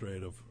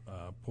administrative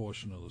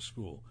portion of the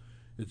school.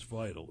 It's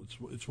vital.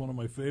 It's one of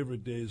my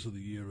favorite days of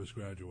the year is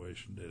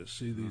graduation day, to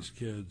see these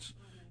kids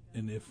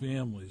and their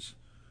families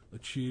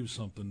achieve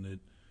something that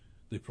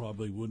they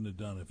probably wouldn't have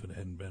done if it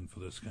hadn't been for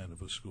this kind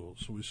of a school.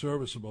 So we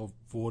service about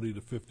 40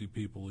 to 50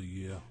 people a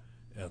year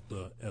at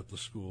the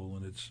school,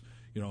 and it's,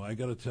 I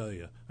got to tell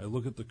you, I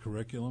look at the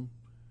curriculum,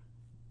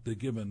 they're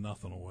giving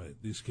nothing away.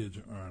 These kids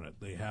earn it.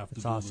 They have to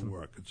do the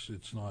work.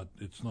 It's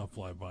not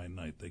fly by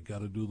night. They got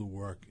to do the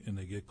work, and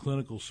they get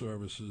clinical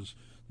services.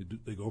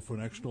 They go for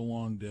an extra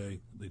long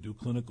day. They do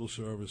clinical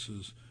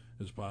services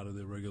as part of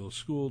their regular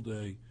school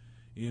day,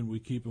 and we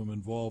keep them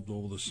involved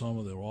over the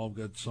summer. They've all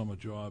got summer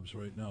jobs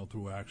right now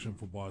through Action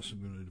for Boston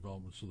Community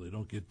Development, so they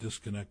don't get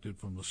disconnected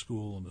from the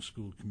school and the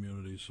school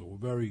community. So we're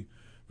very,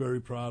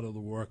 very proud of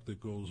the work that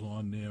goes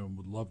on there, and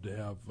would love to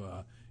have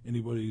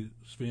anybody's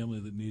family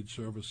that needs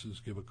services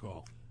give a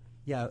call.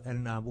 Yeah,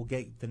 and we'll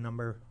get the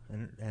number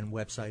and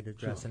website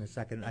address in a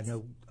second. I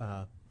know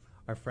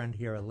our friend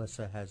here,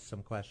 Alyssa, has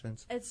some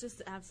questions. It's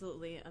just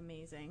absolutely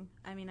amazing.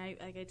 I mean,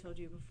 like I told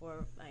you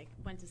before, I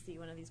went to see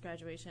one of these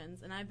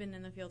graduations, and I've been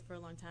in the field for a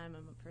long time.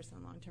 I'm a person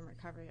in long-term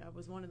recovery. I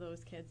was one of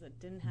those kids that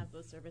didn't have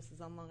those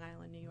services on Long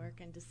Island, New York,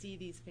 and to see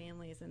these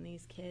families and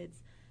these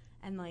kids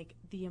and, like,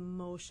 the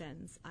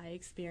emotions I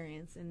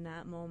experienced in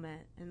that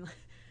moment. And,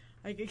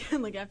 like,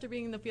 again, like, after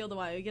being in the field a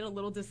while, you get a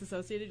little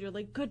disassociated. You're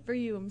like, good for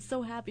you. I'm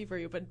so happy for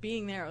you. But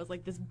being there, I was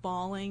like this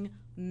bawling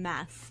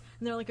mess.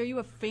 And they're like, are you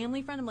a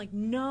family friend? I'm like,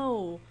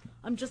 no.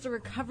 I'm just a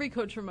recovery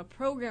coach from a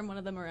program one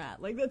of them are at.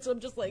 Like,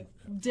 I'm just, like,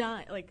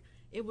 dying. Like,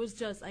 it was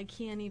just, I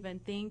can't even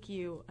thank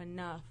you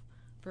enough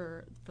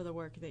for the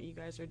work that you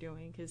guys are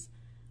doing, because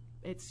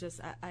it's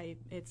just,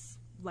 it's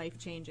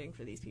life-changing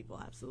for these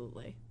people,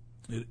 absolutely.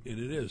 It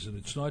is, and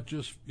it's not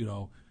just,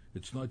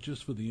 it's not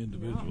just for the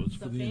individual, No, it's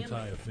for the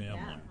entire family.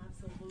 Yeah,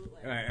 absolutely.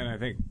 And I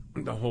think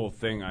the whole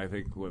thing,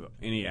 with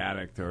any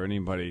addict or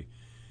anybody,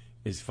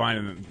 is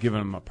giving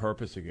them a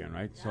purpose again,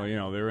 right? Yeah.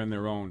 So, they're in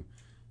their own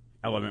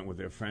element with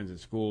their friends at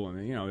school, and,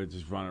 they're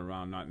just running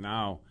around. Not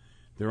now.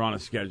 They're on a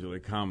schedule. They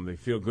come. They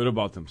feel good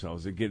about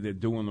themselves. They're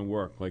doing the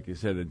work. Like you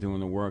said, they're doing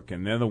the work,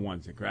 and they're the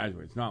ones that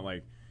graduate. It's not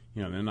like,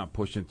 they're not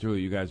pushing through.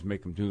 You guys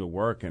make them do the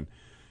work, and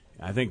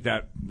I think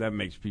that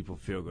makes people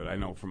feel good. I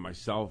know for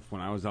myself,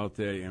 when I was out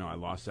there, I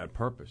lost that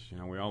purpose.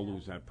 We all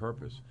lose that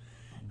purpose.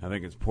 I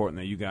think it's important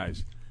that you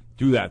guys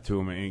do that to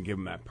them and give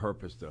them that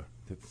purpose to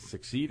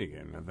succeed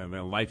again. And then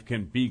their life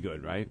can be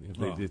good, right?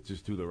 If they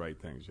just do the right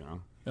things,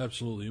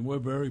 Absolutely, and we're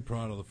very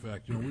proud of the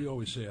fact, we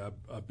always say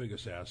our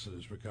biggest asset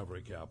is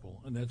recovery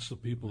capital, and that's the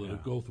people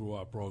that go through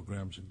our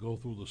programs and go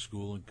through the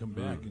school and come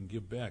back and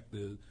give back.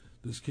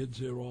 There's kids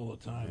there all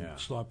the time,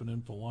 stopping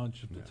in for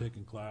lunch if they're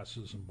taking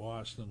classes in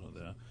Boston,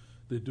 or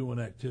they're doing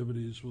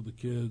activities with the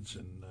kids,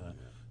 and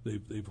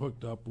they've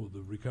hooked up with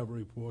the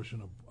recovery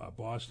portion of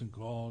Boston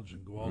College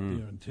and go out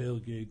there and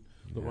tailgate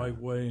the right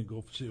way and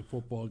go see a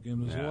football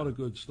game. There's a lot of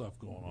good stuff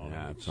going on.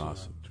 Yeah, it's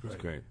awesome. It's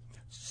great.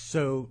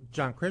 So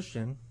John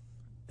Christian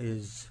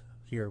is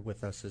here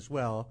with us as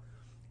well,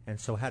 and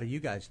so how do you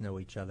guys know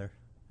each other?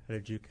 How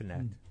did you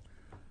connect?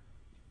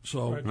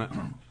 So,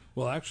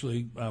 well,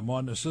 actually,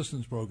 Modern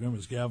Assistance Program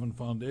is Gavin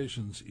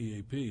Foundation's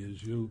EAP.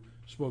 As you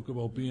spoke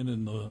about being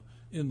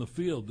in the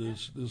field,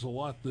 there's a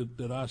lot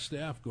that our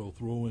staff go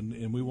through,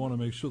 and we want to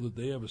make sure that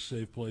they have a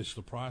safe place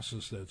to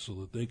process that so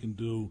that they can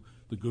do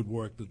the good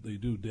work that they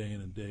do day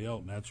in and day out,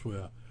 and that's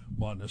where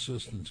Modern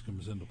Assistance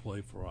comes into play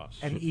for us.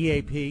 And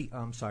EAP,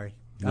 I'm sorry.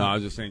 No, I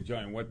was just saying,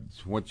 John,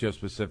 what's your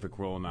specific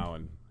role now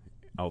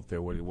out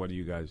there? What are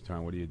you guys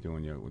trying? What are you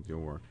doing with your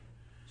work?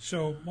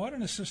 So,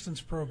 Modern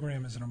Assistance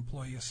Program is an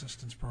employee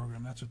assistance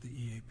program. That's what the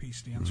EAP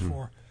stands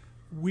for.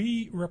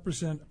 We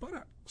represent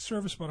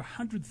service about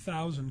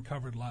 100,000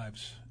 covered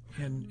lives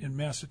in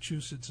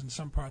Massachusetts and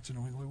some parts of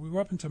New England. We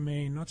were up into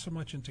Maine, not so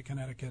much into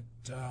Connecticut,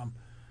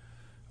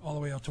 all the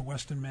way out to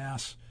Western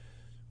Mass.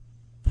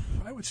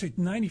 I would say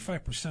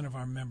 95% of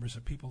our members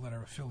are people that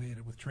are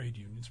affiliated with trade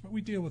unions, but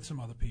we deal with some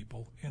other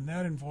people, and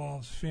that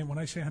involves when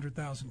I say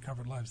 100,000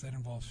 covered lives, that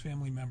involves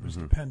family members,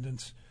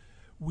 dependents.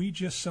 We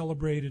just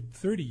celebrated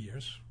 30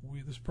 years.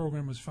 This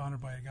program was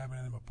founded by a guy by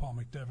the name of Paul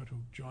McDevitt, who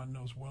John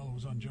knows well, who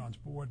was on John's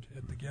board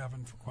at the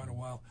Gavin for quite a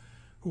while,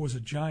 who was a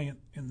giant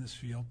in this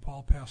field.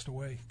 Paul passed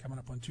away coming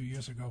up on 2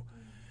 years ago.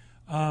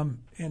 And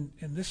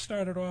this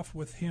started off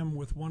with him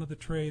with one of the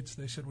trades.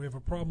 They said, we have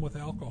a problem with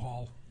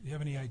alcohol. Do you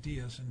have any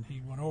ideas? And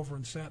he went over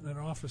and sat in an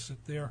office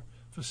at their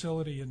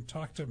facility and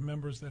talked to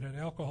members that had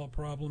alcohol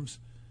problems.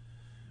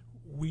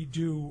 We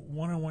do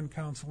one-on-one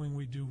counseling.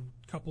 We do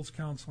couples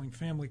counseling,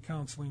 family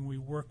counseling. We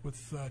work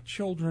with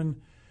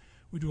children.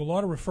 We do a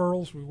lot of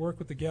referrals. We work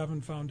with the Gavin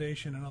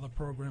Foundation and other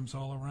programs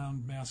all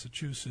around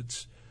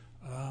Massachusetts.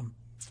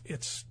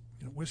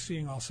 We're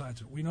seeing all sides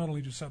of it. We not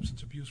only do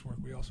substance abuse work,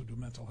 we also do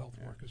mental health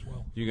work as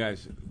well. You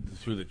guys,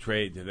 through the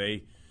trade, do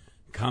they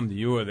come to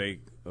you, or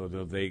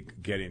do they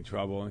get in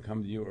trouble and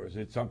come to you, or is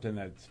it something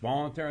that's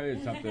voluntary,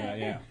 or something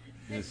that,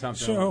 is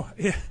something? So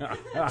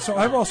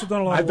I've also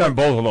done a lot. I've done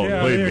both of those.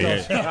 Believe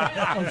me,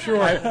 I'm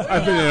sure.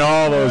 I've been in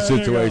all those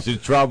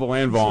situations, trouble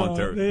and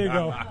voluntary. So, there you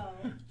go.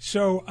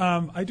 So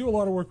I do a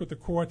lot of work with the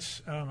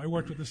courts. I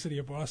worked with the city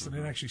of Boston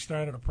and actually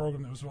started a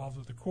program that was involved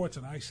with the courts.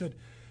 And I said,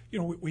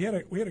 we had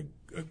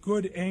a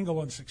good angle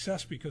on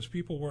success because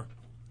people were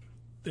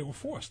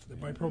forced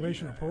by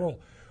probation or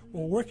parole.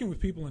 Well, working with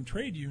people in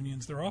trade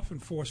unions, they're often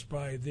forced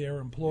by their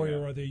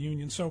employer or their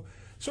union. So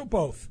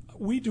both.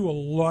 We do a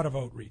lot of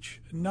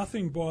outreach.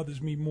 Nothing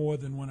bothers me more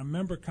than when a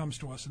member comes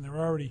to us and they're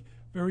already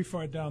very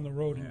far down the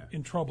road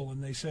in trouble,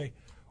 and they say,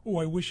 "Oh,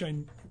 I wish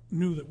I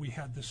knew that we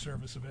had this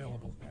service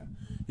available."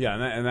 Yeah,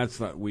 and that's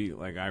not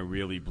I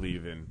really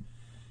believe in.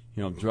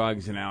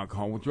 drugs and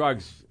alcohol. Well,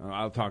 drugs,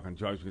 I'll talk on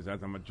drugs because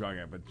I'm a drug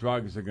addict, but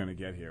drugs are going to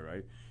get here,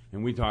 right?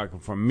 And we talk,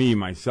 for me,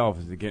 myself,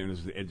 is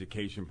the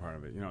education part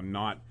of it,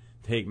 not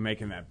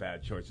making that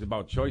bad choice. It's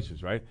about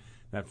choices, right?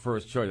 That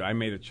first choice. I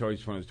made a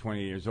choice when I was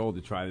 28 years old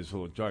to try this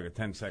little drug, a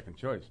 10-second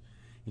choice.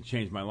 It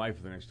changed my life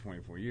for the next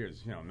 24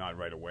 years. Not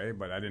right away,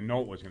 but I didn't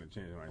know it was going to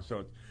change my life.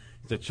 So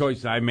it's a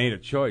choice. I made a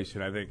choice,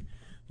 and I think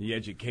the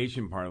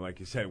education part, like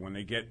you said, when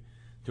they get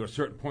to a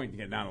certain point to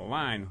get down the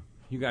line,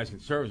 you guys can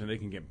service and they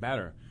can get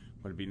better.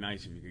 But it'd be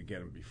nice if you could get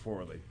them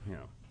before they,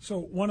 So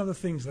one of the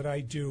things that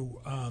I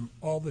do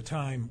all the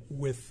time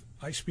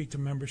I speak to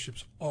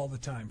memberships all the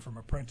time, from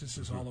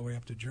apprentices all the way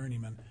up to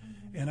journeymen,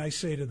 and I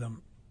say to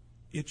them,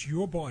 it's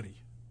your body.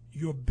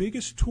 Your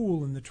biggest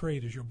tool in the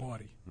trade is your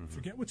body.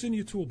 Forget what's in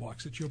your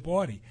toolbox. It's your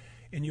body.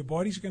 And your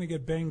body's going to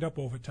get banged up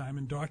over time,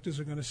 and doctors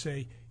are going to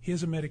say,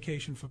 here's a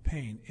medication for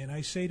pain. And I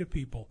say to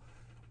people,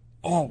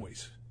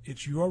 always,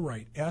 it's your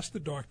right. Ask the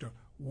doctor,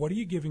 what are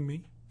you giving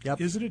me?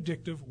 Yep. Is it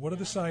addictive? What are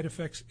the side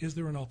effects? Is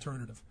there an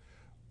alternative?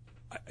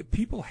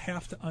 People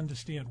have to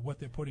understand what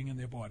they're putting in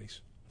their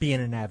bodies. Being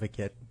an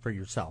advocate for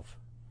yourself.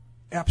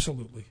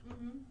 Absolutely.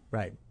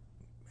 Right.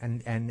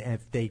 And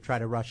if they try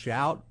to rush you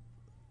out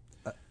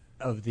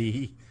of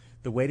the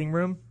waiting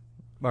room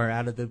or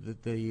out of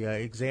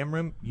the exam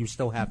room, you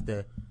still have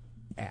to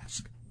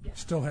ask.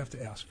 Still have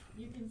to ask.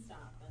 You can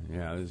stop.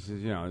 Yeah, this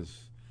is,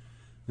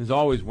 there's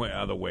always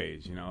other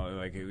ways,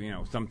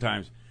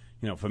 sometimes,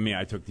 for me,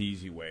 I took the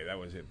easy way. That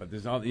was it. But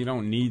you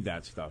don't need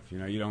that stuff.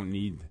 You don't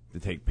need to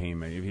take pain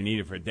medicine. If you need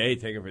it for a day,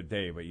 take it for a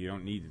day. But you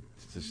don't need to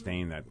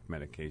sustain that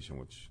medication,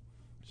 which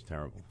is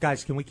terrible.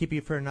 Guys, can we keep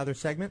you for another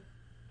segment?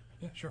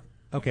 Yeah, sure.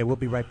 Okay, we'll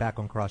be right back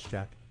on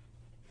Crosscheck.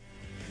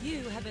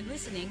 You have been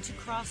listening to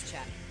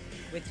Crosscheck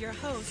with your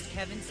host,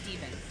 Kevin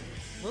Stevens.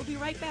 We'll be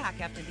right back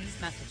after these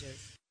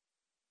messages.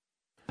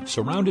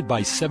 Surrounded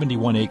by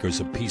 71 acres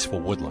of peaceful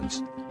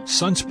woodlands,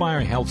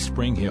 Sunspire Health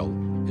Spring Hill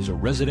is a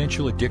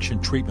residential addiction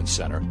treatment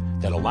center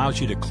that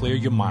allows you to clear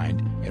your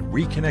mind and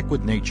reconnect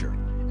with nature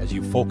as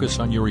you focus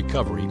on your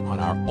recovery on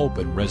our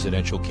open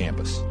residential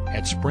campus.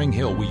 At Spring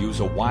Hill, we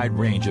use a wide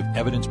range of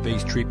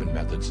evidence-based treatment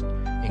methods,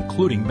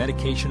 including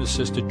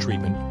medication-assisted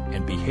treatment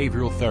and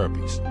behavioral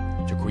therapies,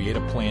 to create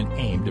a plan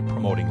aimed at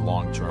promoting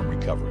long-term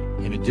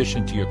recovery. In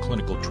addition to your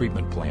clinical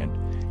treatment plan,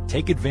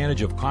 take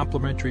advantage of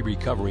complimentary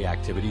recovery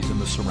activities in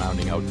the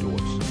surrounding outdoors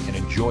and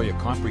enjoy a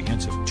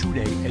comprehensive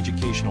 2-day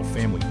educational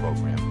family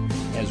program,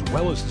 as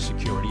well as the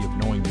security of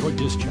knowing your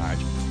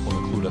discharge will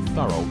include a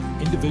thorough,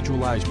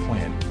 individualized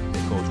plan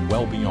that goes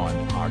well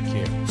beyond our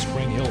care.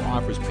 Spring Hill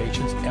offers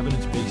patients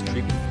evidence-based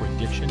treatment for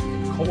addiction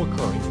and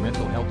co-occurring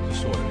mental health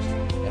disorders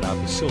at our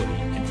facility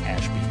in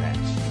Ashby, Mass.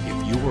 If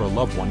you or a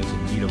loved one is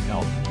in need of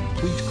help,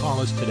 please call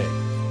us today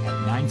at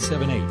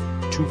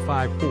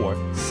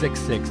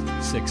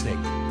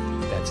 978-254-6668.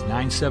 That's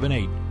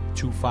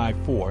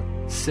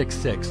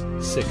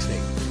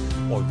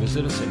 978-254-6668. Or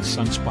visit us at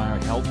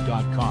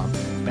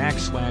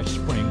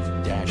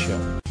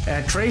sunspirehealth.com/spring-hill.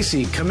 At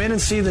Tracy, come in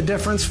and see the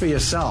difference for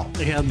yourself.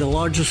 They have the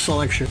largest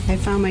selection. I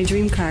found my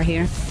dream car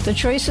here. The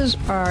choices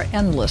are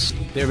endless.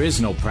 There is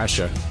no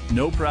pressure.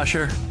 No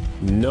pressure.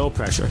 No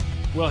pressure.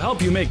 We'll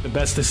help you make the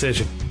best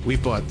decision.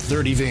 We've bought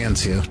 30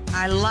 vans here.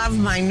 I love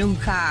my new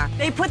car.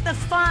 They put the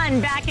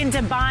fun back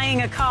into buying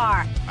a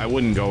car. I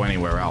wouldn't go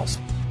anywhere else.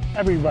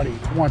 Everybody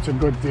wants a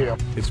good deal.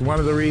 It's one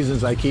of the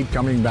reasons I keep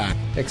coming back.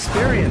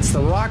 Experience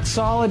the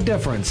rock-solid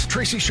difference.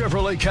 Tracy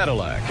Chevrolet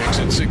Cadillac,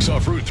 exit 6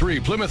 off Route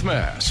 3, Plymouth,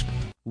 Mass.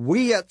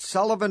 We at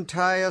Sullivan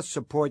Tire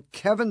support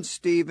Kevin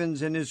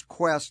Stevens in his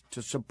quest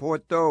to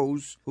support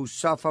those who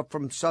suffer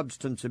from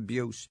substance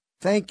abuse.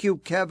 Thank you,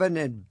 Kevin,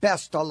 and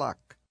best of luck.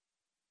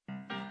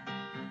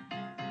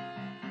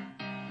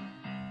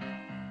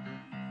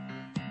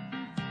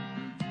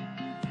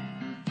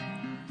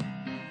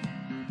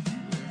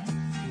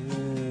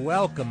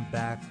 Welcome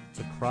back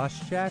to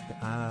Crosscheck.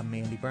 I'm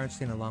Andy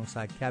Bernstein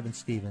alongside Kevin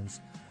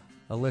Stevens,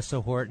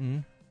 Alyssa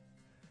Horton,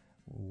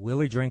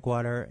 Willie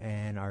Drinkwater,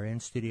 and our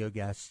in-studio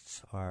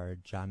guests are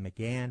John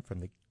McGann from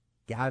the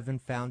Gavin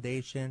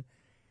Foundation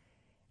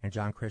and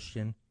John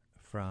Christian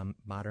from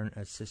Modern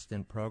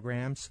Assistant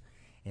Programs.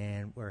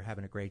 And we're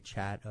having a great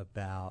chat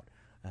about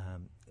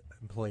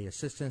employee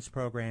assistance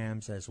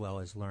programs as well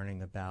as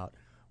learning about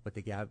what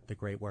the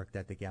great work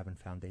that the Gavin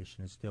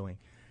Foundation is doing.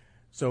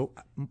 So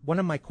one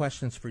of my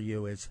questions for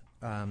you is,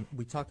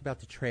 we talked about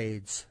the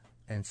trades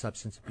and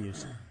substance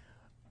abuse.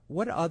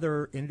 What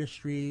other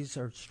industries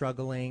are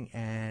struggling,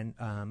 and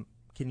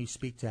can you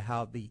speak to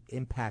how the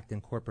impact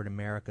in corporate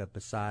America,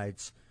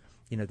 besides,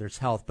 there's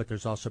health, but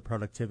there's also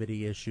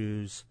productivity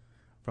issues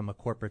from a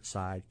corporate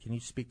side. Can you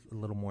speak a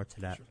little more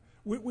to that? Sure.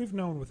 We've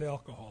known with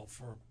alcohol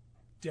for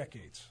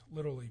decades,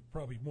 literally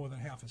probably more than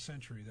half a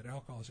century, that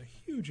alcohol has a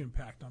huge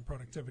impact on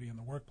productivity in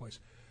the workplace.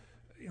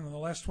 In the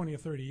last 20 or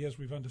 30 years,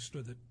 we've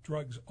understood that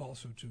drugs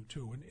also do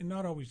too, and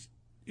not always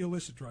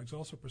illicit drugs,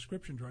 also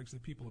prescription drugs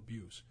that people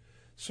abuse.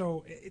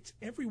 So it's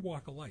every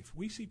walk of life.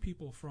 We see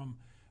people from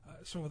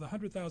So with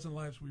 100,000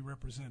 lives we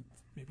represent,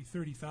 maybe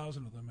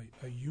 30,000 of them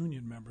are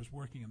union members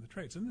working in the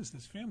trades. And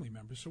there's family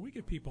members. So we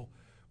get people,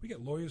 we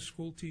get lawyers,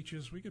 school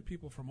teachers, we get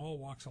people from all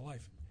walks of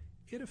life.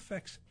 It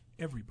affects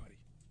everybody.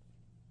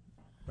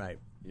 Right.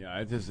 Yeah,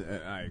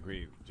 I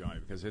agree, Johnny,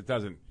 because it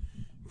doesn't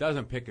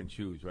pick and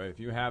choose, right? If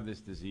you have this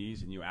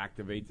disease and you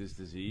activate this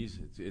disease,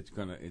 it's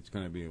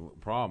gonna be a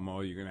problem,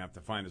 or you're gonna have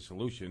to find a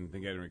solution to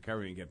get in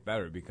recovery and get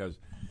better, because,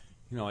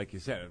 like you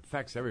said, it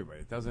affects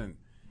everybody. It doesn't,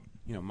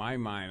 my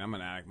mind, I'm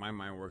an addict. My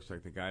mind works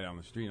like the guy down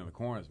the street on the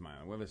corner's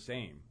mind. We're the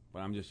same, but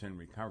I'm just in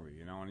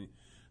recovery, And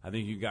I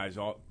think you guys,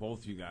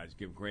 both you guys,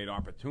 give great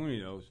opportunity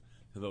to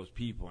those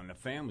people and the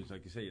families.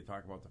 Like you say, you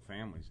talk about the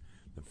families.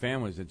 The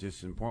families are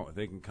just important.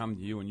 They can come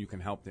to you and you can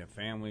help their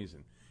families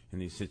and in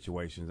these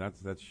situations.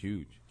 That's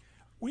huge.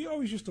 We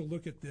always used to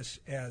look at this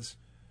as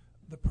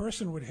the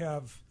person would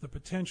have the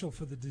potential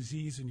for the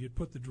disease, and you'd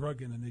put the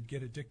drug in and they'd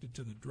get addicted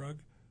to the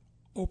drug.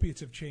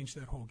 Opiates have changed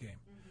that whole game.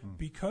 Mm-hmm.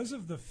 Because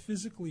of the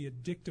physically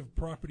addictive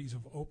properties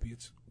of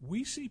opiates,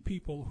 we see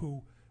people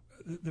who,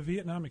 the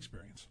Vietnam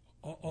experience,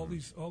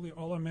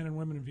 all our men and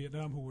women in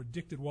Vietnam who were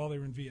addicted while they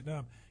were in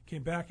Vietnam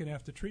came back, and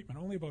after treatment,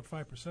 only about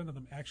 5% of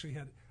them actually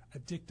had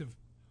addictive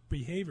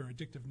behavior,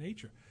 addictive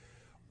nature.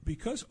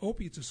 Because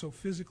opiates are so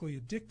physically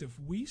addictive,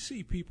 we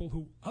see people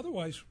who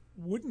otherwise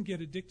wouldn't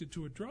get addicted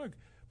to a drug,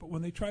 but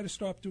when they try to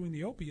stop doing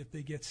the opiate,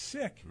 they get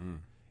sick,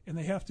 and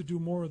they have to do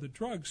more of the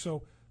drug.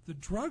 So the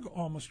drug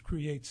almost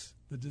creates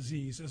the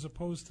disease, as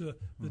opposed to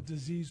the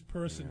diseased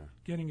person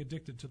getting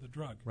addicted to the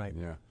drug. Right.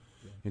 Yeah.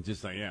 It's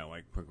just like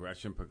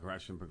progression,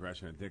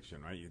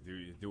 addiction, right? You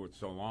do it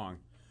so long,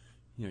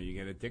 you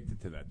get addicted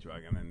to that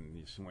drug, and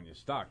then when you're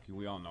stuck,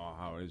 we all know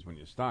how it is when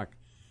you're stuck.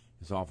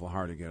 It's awful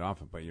hard to get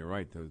off it, but you're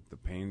right. The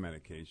pain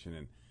medication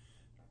and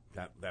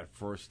that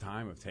first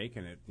time of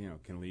taking it,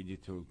 can lead you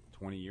to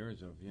 20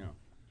 years of,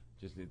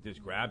 it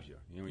just grabs you.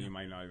 You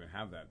might not even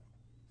have that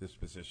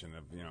disposition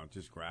of, it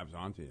just grabs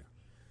onto you.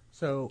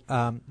 So,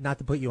 not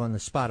to put you on the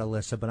spot,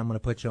 Alyssa, but I'm going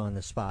to put you on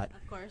the spot.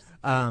 Of course.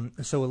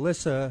 So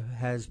Alyssa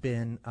has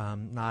been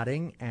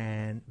nodding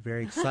and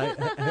very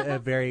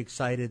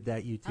excited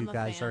that you two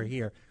guys are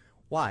here.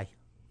 Why?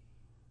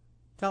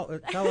 Tell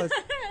us.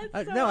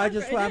 No,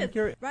 I'm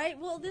curious. Right?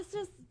 Well, this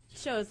just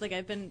shows,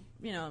 I've been,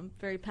 I'm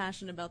very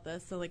passionate about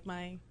this. So,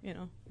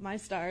 my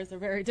stars are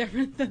very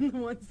different than the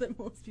ones that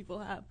most people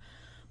have.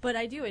 But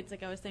I do. It's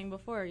like I was saying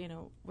before,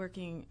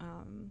 working,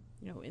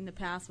 in the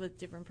past with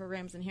different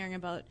programs and hearing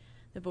about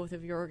the both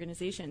of your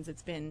organizations.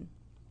 It's been,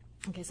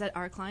 like I said,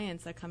 our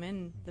clients that come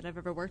in that I've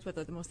ever worked with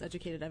are the most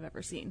educated I've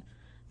ever seen.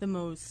 The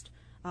most,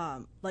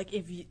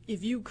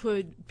 if you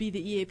could be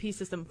the EAP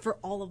system for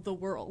all of the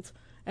world,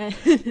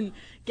 and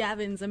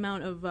Gavin's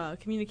amount of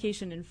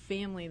communication and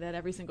family that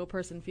every single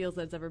person feels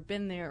that's ever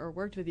been there or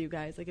worked with you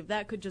guys, if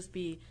that could just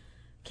be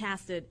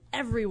casted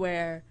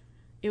everywhere,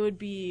 it would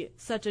be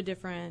such a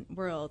different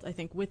world, I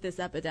think, with this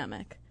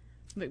epidemic,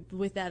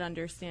 with that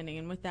understanding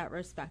and with that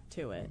respect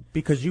to it.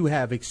 Because you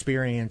have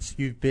experience,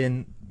 you've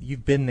been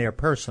there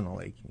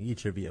personally,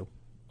 each of you.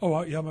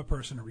 Oh, yeah, I'm a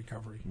person in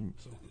recovery.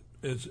 So.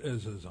 As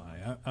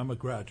I. I'm a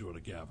graduate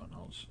of Gavin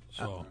House,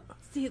 so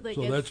See,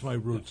 so that's my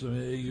roots. I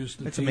mean,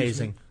 it's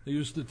amazing. They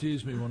used to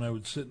tease me when I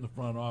would sit in the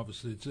front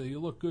office. They'd say, "You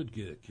look good,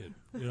 kid. Keep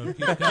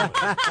coming."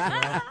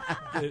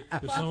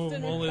 If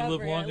someone only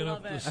lived long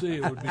enough to see,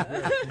 it would be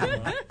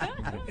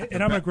great.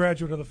 And I'm a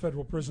graduate of the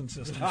federal prison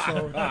system.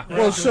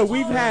 So so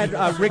we've had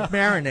Rick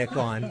Marinick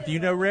on. Do you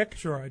know Rick?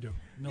 Sure, I do.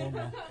 No one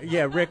will.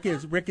 Yeah, Rick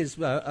is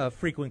a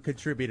frequent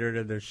contributor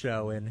to the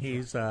show, and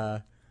he's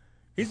a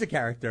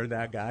character,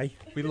 that guy.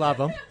 We love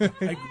him.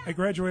 I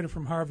graduated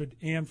from Harvard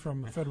and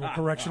from a federal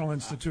correctional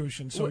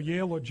institution, so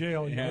Yale or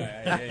jail.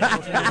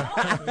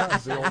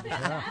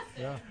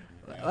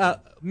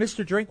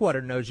 Mr.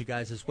 Drinkwater knows you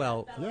guys as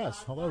well.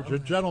 Yes, hello,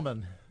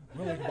 gentlemen.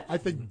 Well, I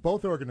think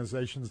both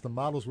organizations, the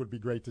models would be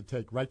great to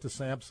take right to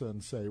SAMHSA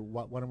and say,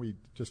 why don't we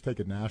just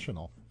take it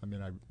national? I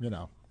mean,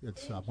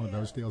 it's one of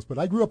those deals. But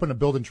I grew up in a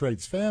building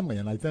trades family,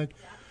 and I think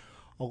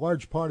a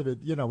large part of it,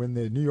 in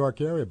the New York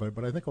area,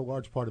 but I think a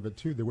large part of it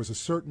too. There was a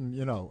certain,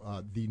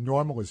 the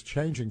normal is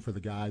changing for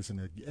the guys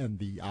and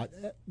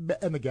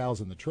the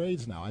gals in the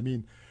trades now. I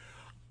mean,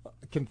 I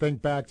can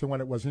think back to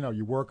when it was,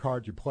 you work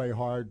hard, you play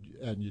hard,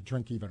 and you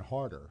drink even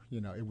harder.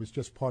 It was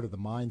just part of the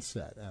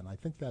mindset, and I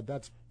think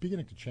that's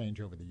beginning to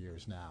change over the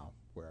years now,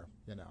 where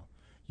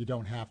you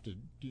don't have to,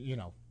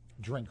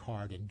 drink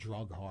hard and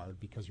drug hard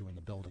because you're in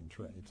the building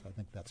trades. I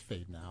think that's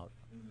fading out.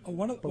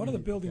 One of the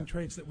building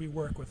trades that we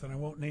work with, and I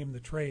won't name the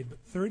trade, but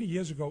 30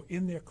 years ago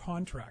in their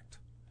contract,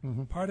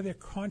 part of their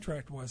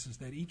contract was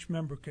that each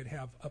member could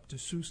have up to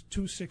 2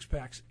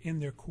 6-packs in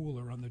their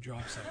cooler on the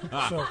job site.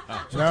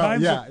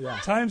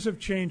 Times have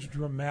changed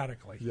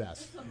dramatically.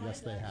 Yes,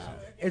 they have.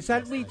 Does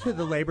that lead to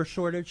the labor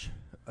shortage?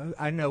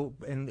 I know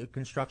in the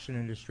construction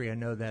industry, I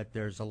know that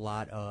there's a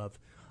lot of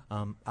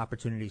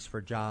opportunities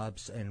for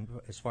jobs, and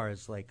as far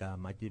as I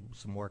did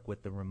some work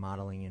with the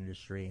remodeling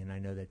industry, and I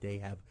know that they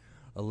have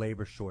a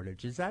labor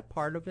shortage. Is that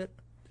part of it?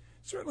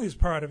 Certainly is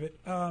part of it.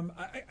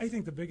 I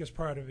think the biggest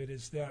part of it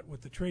is that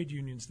with the trade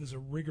unions, there's a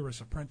rigorous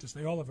apprentice.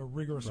 They all have a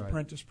rigorous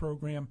apprentice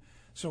program.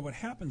 So what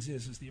happens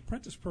is the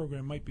apprentice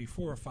program might be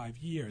 4 or 5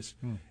 years,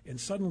 and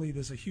suddenly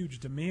there's a huge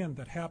demand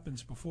that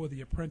happens before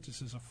the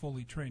apprentices are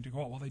fully trained to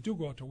go out. Well, they do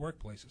go out to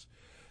workplaces.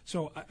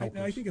 So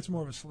I think it's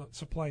more of a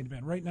supply and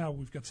demand. Right now,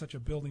 we've got such a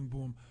building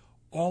boom.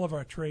 All of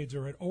our trades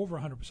are at over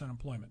 100%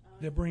 employment.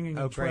 They're bringing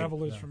in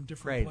travelers from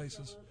different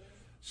places.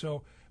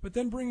 So, but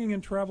then bringing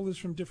in travelers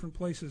from different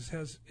places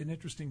has an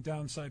interesting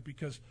downside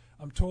because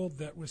I'm told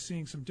that we're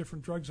seeing some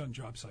different drugs on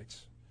job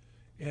sites.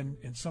 And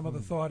some of the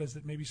thought is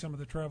that maybe some of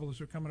the travelers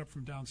who are coming up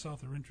from down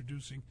south are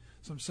introducing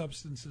some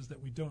substances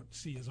that we don't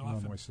see as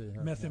often.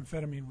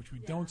 Methamphetamine, which we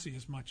don't see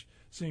as much,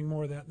 seeing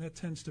more of that. And that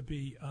tends to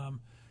be,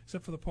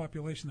 except for the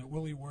population that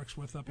Willie works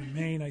with up in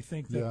Maine, I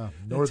think that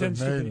northern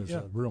tends Maine to be, is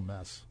a real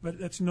mess. But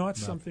that's not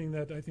something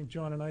that I think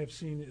John and I have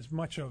seen as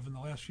much of in the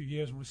last few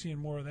years, and we're seeing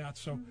more of that.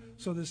 So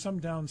there's some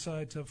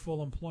downside to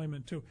full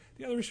employment, too.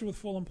 The other issue with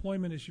full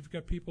employment is you've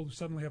got people who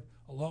suddenly have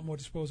a lot more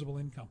disposable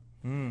income.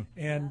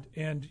 And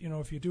you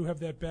know, if you do have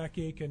that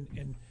backache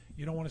and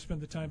you don't want to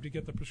spend the time to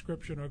get the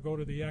prescription or go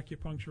to the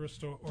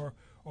acupuncturist or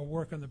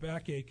work on the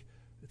backache,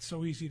 it's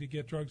so easy to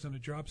get drugs on a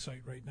job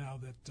site right now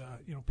that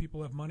you know,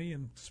 people have money,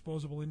 and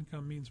disposable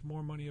income means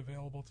more money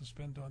available to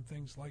spend on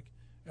things like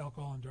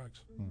alcohol and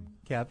drugs.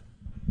 Kev?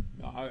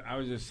 I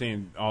was just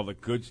saying all the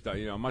good stuff.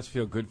 You know, it must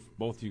feel good for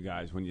both of you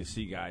guys when you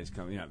see guys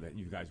come, you know, that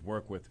you guys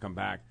work with come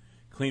back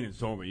clean and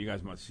sober. You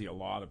guys must see a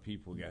lot of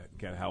people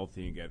get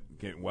healthy and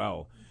get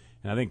well.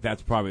 And I think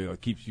that's probably what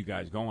keeps you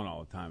guys going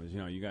all the time is, you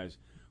know, you guys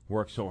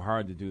work so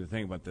hard to do the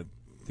thing, but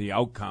the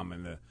outcome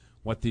and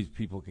what these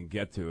people can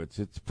get to, it's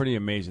a pretty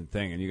amazing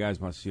thing, and you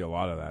guys must see a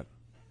lot of that.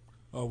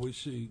 Oh, we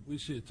see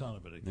a ton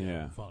of it at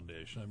the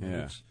Foundation. I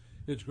mean,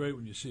 it's great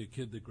when you see a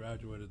kid that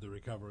graduated the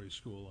recovery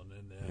school and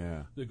then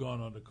they're going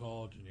on to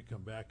college, and you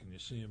come back and you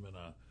see them in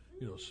a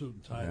suit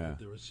and tie that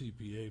they're a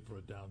CPA for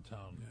a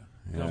downtown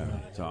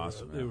company. It's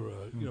awesome. They were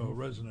a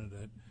resident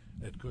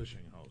at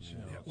Cushing House.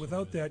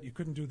 Without that, you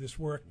couldn't do this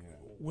work.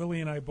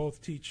 Willie and I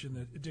both teach in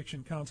the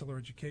Addiction Counselor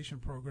Education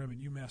Program at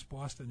UMass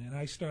Boston, and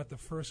I start the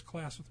first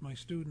class with my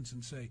students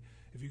and say,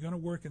 if you're going to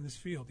work in this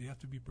field, you have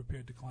to be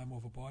prepared to climb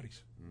over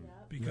bodies,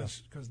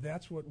 because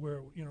that's what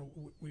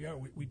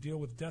we deal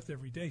with death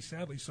every day,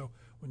 sadly. So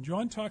when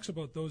John talks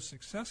about those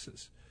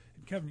successes,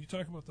 and Kevin, you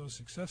talk about those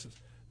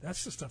successes,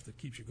 that's the stuff that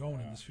keeps you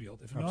going in this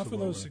field. If not for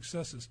those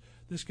successes,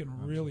 this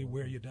can really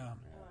wear you down.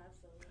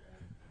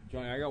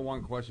 Johnny, I got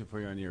one question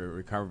for you on your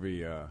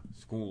recovery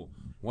school.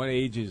 What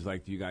ages do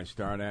you guys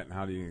start at, and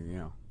how do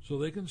you So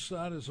they can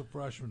start as a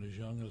freshman, as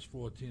young as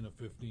 14 or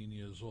 15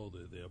 years old.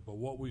 They're there. But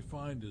what we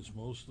find is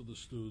most of the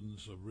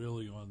students are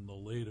really on the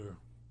later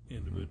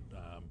end of it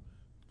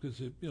because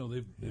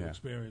they've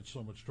experienced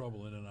so much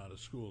trouble in and out of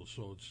school.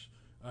 So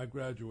our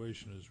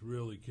graduation is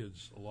really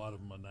kids. A lot of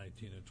them are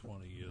 19 and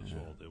 20 years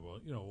old. They were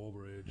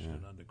overaged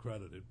and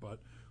undercredited. But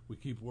we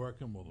keep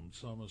working with them.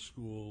 Summer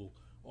school,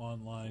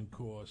 online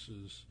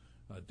courses,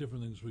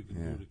 different things we can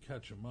do to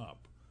catch them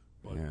up.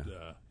 But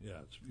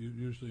it's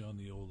usually on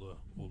the older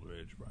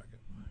age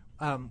bracket.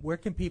 Where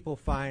can people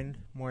find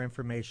more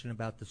information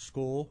about the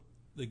school?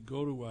 They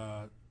go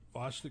to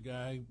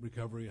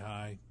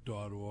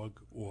OsterguyRecoveryHigh.org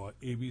or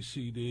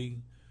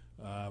ABCD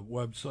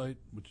website,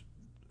 which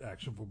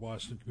Action for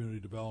Boston Community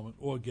Development,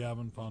 or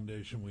Gavin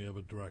Foundation. We have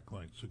a direct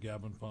link. So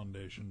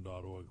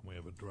GavinFoundation.org, and we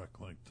have a direct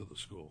link to the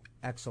school.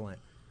 Excellent.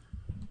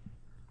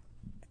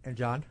 And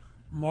John?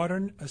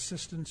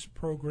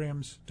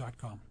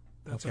 ModernAssistancePrograms.com.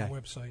 That's our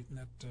website, and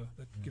that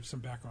gives some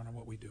background on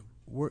what we do.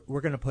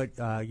 We're going to put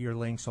your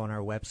links on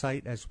our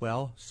website as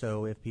well,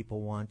 so if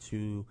people want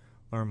to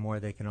learn more,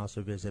 they can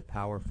also visit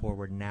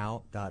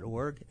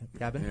powerforwardnow.org.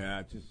 Kevin?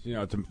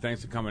 Yeah,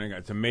 thanks for coming in.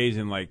 It's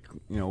amazing,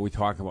 we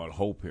talk about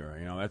hope here.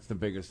 That's the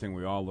biggest thing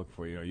we all look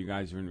for. You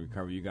guys are in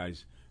recovery. You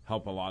guys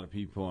help a lot of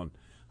people, and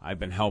I've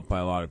been helped by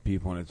a lot of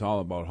people, and it's all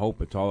about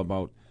hope. It's all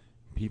about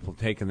people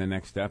taking the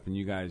next step, and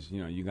you guys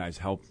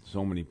help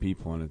so many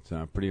people, and it's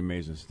pretty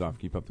amazing stuff.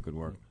 Keep up the good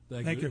work.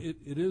 Thank you.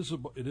 It is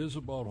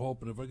about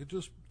hope, and if I could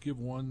just give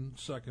 1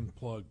 second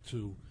plug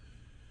to,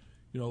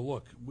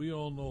 look, we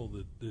all know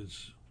that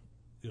there's,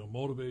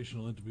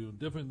 motivational interview and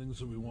different things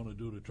that we want to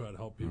do to try to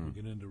help people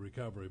get into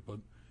recovery, but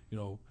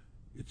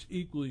it's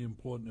equally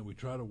important that we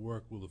try to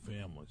work with the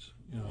families,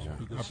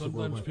 because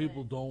sometimes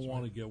people don't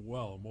want to get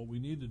well, and what we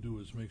need to do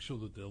is make sure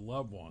that their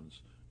loved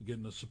ones are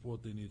getting the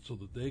support they need so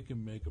that they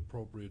can make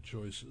appropriate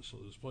choices. So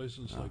there's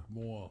places like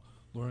Moore,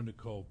 Learn to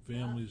Cope,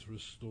 Families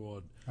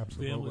Restored,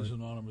 Families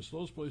Anonymous.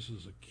 Those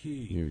places are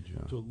key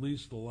to at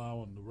least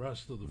allowing the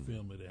rest of the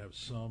family to have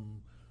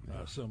some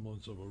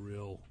semblance of a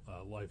real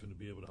life and to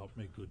be able to help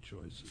make good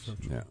choices.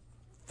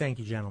 Thank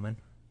you, gentlemen.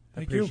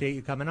 Thank Appreciate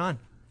you coming on.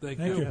 Thank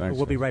you.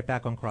 We'll be right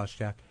back on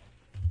Crosscheck.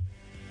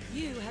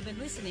 You have been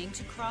listening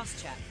to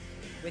Crosscheck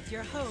with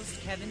your host,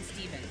 Kevin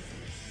Stevens.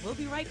 We'll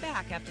be right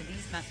back after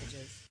these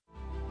messages.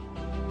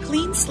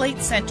 Clean Slate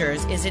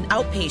Centers is an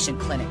outpatient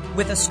clinic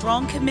with a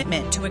strong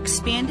commitment to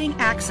expanding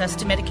access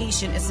to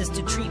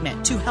medication-assisted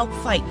treatment to help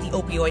fight the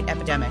opioid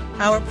epidemic.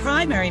 Our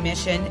primary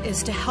mission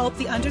is to help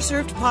the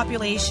underserved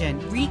population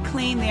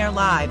reclaim their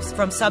lives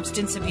from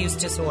substance abuse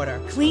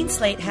disorder. Clean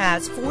Slate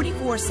has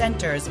 44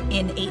 centers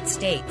in 8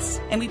 states,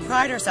 and we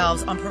pride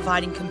ourselves on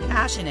providing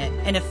compassionate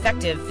and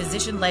effective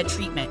physician-led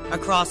treatment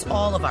across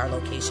all of our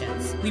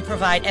locations. We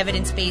provide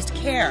evidence-based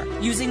care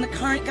using the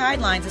current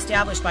guidelines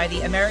established by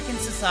the American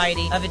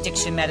Society of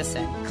Addiction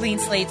Medicine. Clean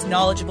Slate's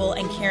knowledgeable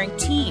and caring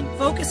team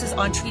focuses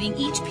on treating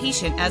each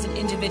patient as an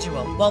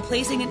individual while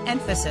placing an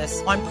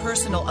emphasis on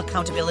personal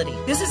accountability.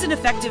 This is an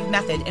effective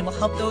method and will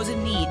help those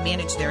in need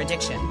manage their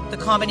addiction. The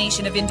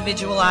combination of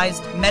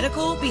individualized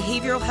medical,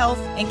 behavioral health,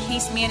 and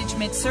case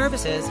management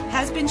services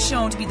has been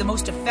shown to be the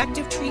most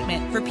effective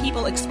treatment for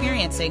people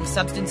experiencing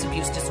substance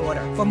abuse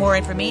disorder. For more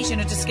information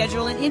or to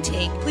schedule an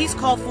intake, please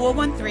call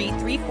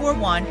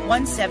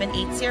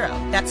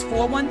 413-341-1780. That's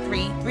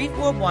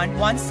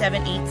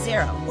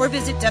 413-341-1780. Or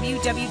visit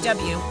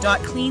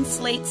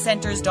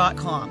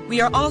www.cleanslatecenters.com.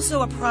 We are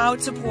also a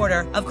proud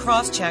supporter of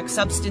Crosscheck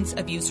Substance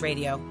Abuse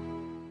Radio.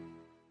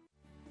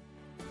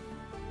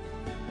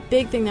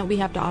 Big thing that we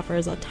have to offer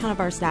is a ton of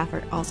our staff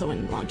are also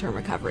in long-term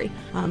recovery.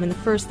 And the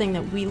first thing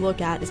that we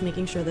look at is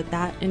making sure that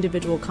that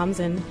individual comes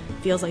in,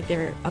 feels like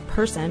they're a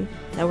person,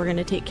 that we're going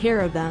to take care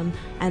of them,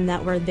 and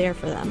that we're there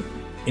for them.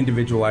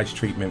 Individualized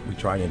treatment, we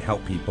try and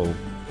help people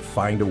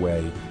find a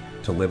way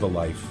to live a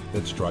life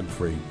that's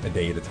drug-free a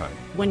day at a time.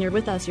 When you're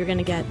with us, you're going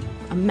to get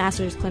a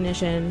master's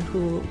clinician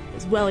who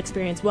is well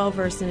experienced, well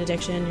versed in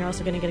addiction. You're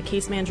also going to get a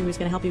case manager who's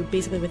going to help you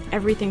basically with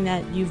everything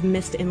that you've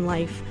missed in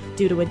life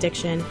due to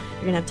addiction.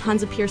 You're going to have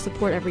tons of peer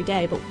support every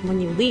day, but when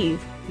you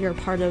leave, you're a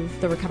part of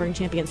the Recovering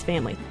Champions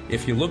family.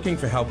 If you're looking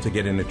for help to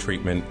get into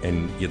treatment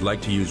and you'd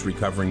like to use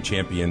Recovering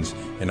Champions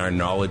and our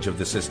knowledge of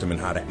the system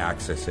and how to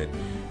access it,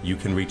 you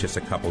can reach us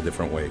a couple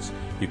different ways.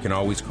 You can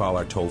always call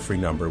our toll-free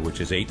number, which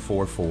is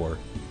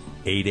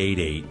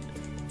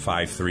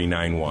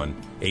 844-888-5391,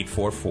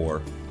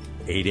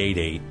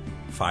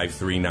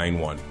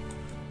 844-888-5391.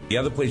 The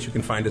other place you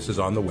can find us is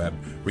on the web,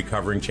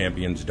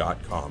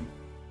 recoveringchampions.com.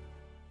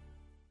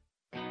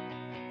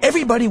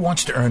 Everybody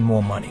wants to earn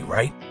more money,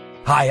 right?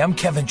 Hi, I'm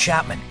Kevin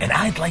Chapman, and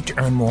I'd like to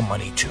earn more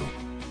money too.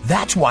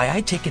 That's why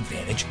I take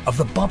advantage of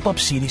the Bump Up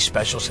CD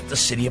specials at the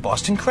City of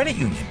Boston Credit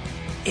Union.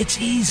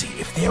 It's easy.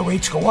 If their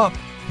rates go up,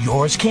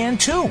 yours can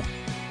too.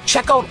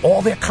 Check out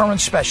all their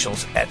current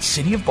specials at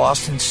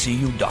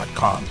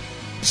cityofbostoncu.com.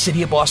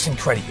 City of Boston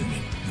Credit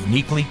Union,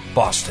 uniquely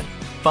Boston.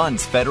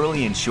 Funds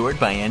federally insured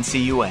by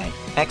NCUA.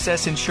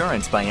 Excess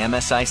insurance by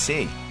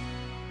MSIC.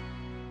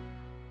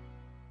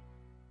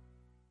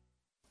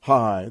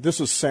 Hi, this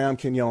is Sam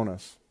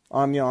Quinones.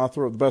 I'm the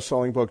author of the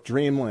best-selling book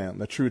Dreamland,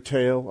 The True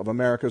Tale of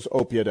America's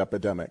Opiate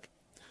Epidemic.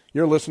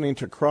 You're listening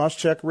to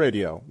Crosscheck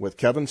Radio with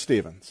Kevin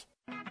Stevens.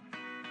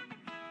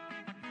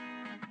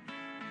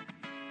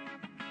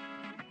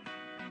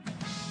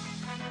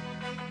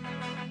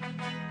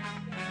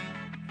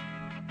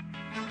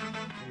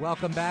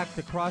 Welcome back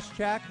to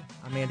Crosscheck.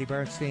 I'm Andy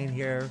Bernstein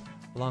here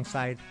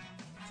alongside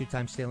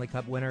two-time Stanley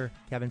Cup winner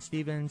Kevin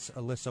Stevens,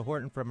 Alyssa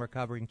Horton from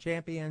Recovering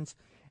Champions,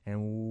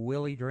 and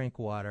Willie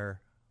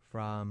Drinkwater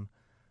from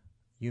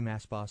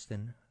UMass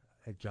Boston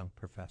adjunct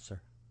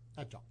professor.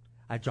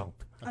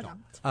 Adjunct.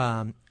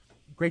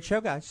 Great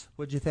show, guys.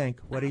 What'd you think?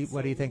 What do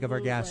you think of our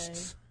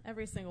guests?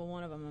 Every single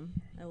one of them.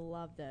 I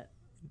loved it.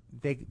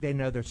 They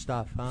know their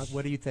stuff, huh?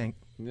 What do you think?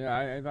 Yeah,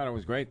 I thought it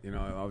was great.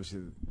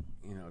 Obviously,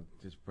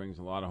 just brings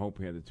a lot of hope.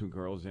 We had the two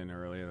girls in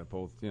earlier that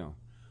both,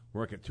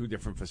 work at two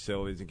different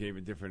facilities and gave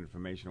you different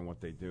information on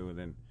what they do. And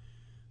then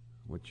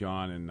with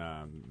John and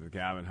the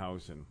Gavin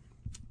House and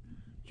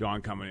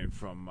John coming in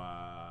from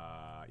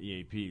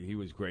EAP, he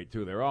was great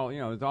too. They're all,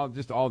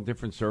 it's all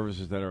different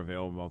services that are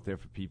available out there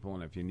for people.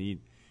 And if you need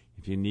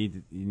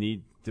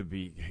to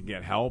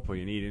get help or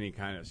you need any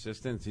kind of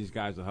assistance, these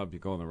guys will help you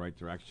go in the right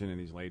direction, and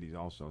these ladies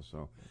also.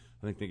 So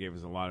I think they gave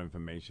us a lot of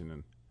information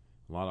and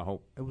a lot of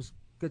hope. It was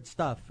good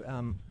stuff.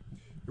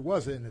 It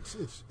was, and it's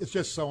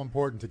just so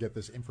important to get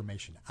this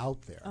information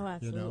out there. Oh,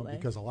 absolutely.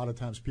 Because a lot of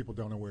times people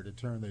don't know where to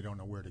turn, they don't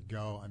know where to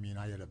go. I mean,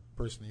 I had a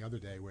person the other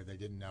day where they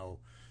didn't know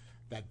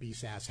that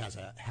BSAS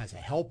has a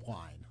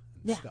helpline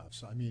and stuff.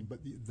 So I mean, but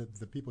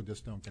the people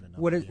just don't get enough.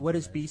 What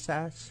is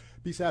BSAS?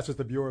 BSAS is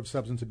the Bureau of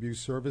Substance Abuse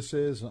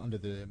Services under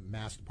the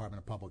Mass Department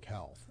of Public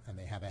Health, and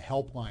they have a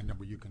helpline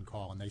number you can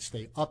call, and they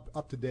stay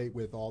up to date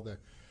with all the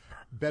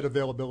bed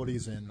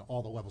availabilities and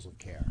all the levels of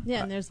care.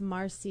 Yeah, and there's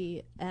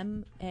Marcy,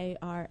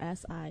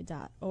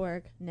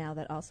 MARSI.org now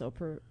that also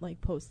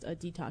posts a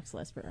detox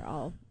list for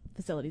all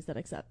facilities that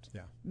accept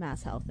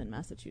Mass Health in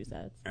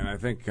Massachusetts. And I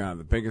think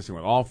the biggest thing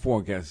what all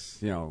four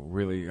guests,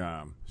 really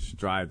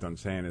strived on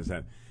saying is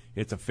that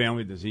it's a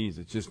family disease.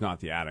 It's just not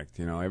the addict.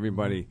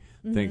 Everybody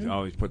thinks,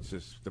 he puts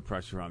the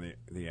pressure on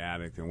the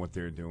addict and what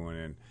they're doing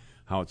and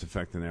how it's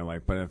affecting their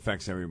life, but it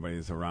affects everybody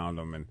that's around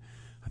them. And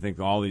I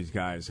think all these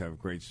guys have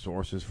great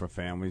sources for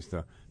families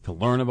to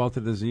learn about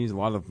the disease. A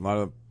lot of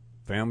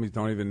families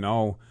don't even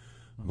know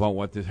about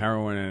what this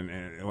heroin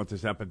and what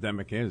this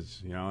epidemic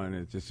is, and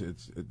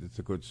it's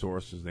a good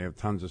sources. They have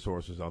tons of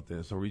sources out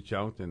there, so reach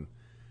out and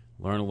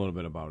learn a little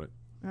bit about it.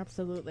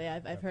 Absolutely.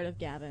 I've heard of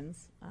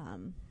Gavin's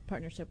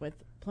partnership with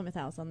Plymouth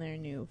House on their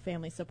new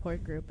family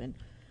support group, and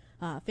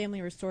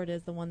Family Restored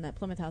is the one that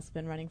Plymouth House has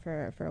been running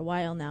for a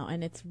while now,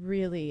 and it's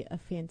really a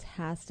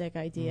fantastic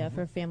idea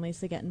for families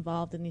to get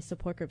involved in these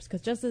support groups,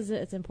 because just as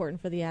it's important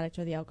for the addict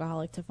or the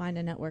alcoholic to find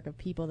a network of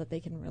people that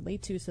they can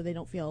relate to so they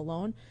don't feel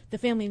alone, the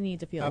family need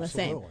to feel the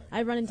same.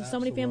 I run into so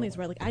many families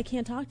where I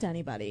can't talk to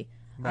anybody.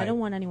 Right. I don't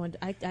want anyone,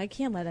 I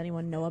can't let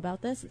anyone know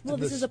about this. Well,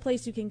 this is a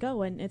place you can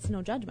go, and it's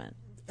no judgment.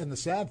 And the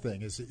sad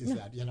thing is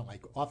that,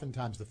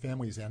 oftentimes the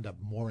families end up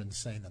more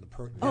insane than the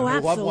person. Oh,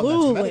 absolutely.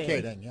 Loved one that's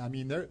medicating. I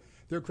mean, they're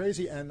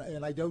crazy, and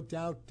I don't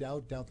doubt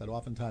that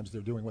oftentimes they're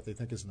doing what they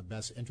think is in the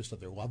best interest of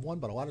their loved one,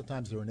 but a lot of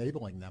times they're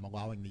enabling them,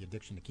 allowing the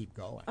addiction to keep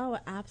going. Oh,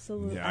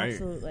 absolutely. Yeah,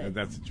 absolutely.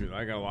 That's the truth.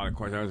 I got a lot of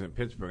questions. I was in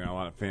Pittsburgh, and a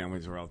lot of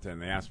families were out there,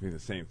 and they asked me the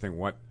same thing.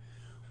 What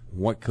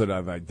could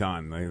have I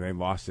done? They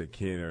lost their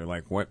kid, or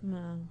what?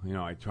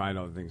 No. I tried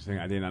other things.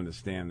 I didn't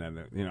understand that.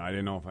 I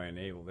didn't know if I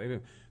enabled.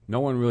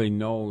 No one really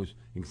knows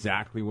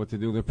exactly what to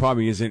do. There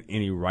probably isn't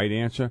any right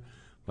answer,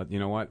 but you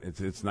know what?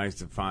 It's nice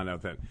to find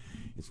out that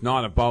it's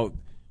not about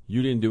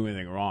you didn't do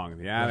anything wrong.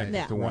 The addict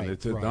is the one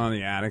that's on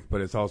the addict,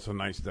 but it's also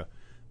nice to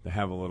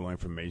have a little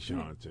information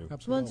on it too.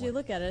 Absolutely. Well, as you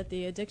look at it,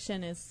 the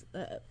addiction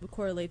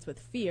correlates with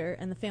fear,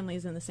 and the family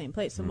is in the same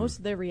place. So most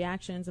of their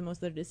reactions and most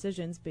of their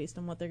decisions based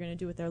on what they're going to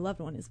do with their loved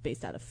one is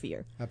based out of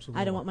fear.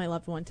 Absolutely. I don't want my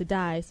loved one to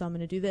die, so I'm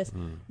going to do this.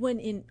 When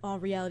in all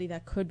reality,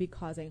 that could be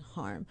causing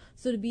harm.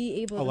 So to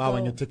be able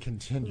allowing to it to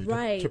continue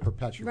to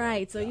perpetuate.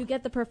 Right. So you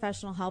get the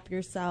professional help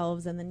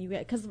yourselves, and then you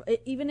get, because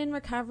even in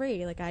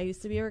recovery, I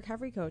used to be a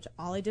recovery coach.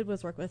 All I did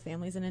was work with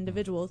families and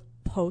individuals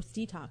post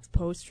detox,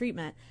 post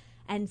treatment.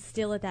 And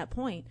still at that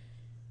point,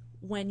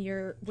 when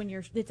you're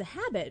it's a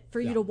habit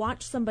for you to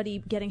watch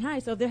somebody getting high.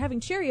 So if they're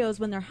having Cheerios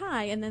when they're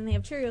high, and then they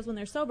have Cheerios when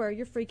they're sober,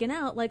 you're freaking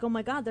out oh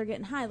my God, they're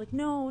getting high.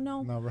 No,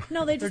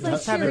 they just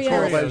like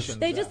Cheerios.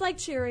 They just like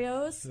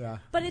Cheerios. Yeah.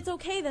 But it's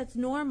okay. That's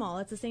normal.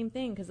 It's the same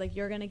thing, because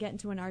you're going to get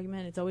into an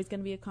argument. It's always going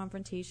to be a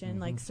confrontation.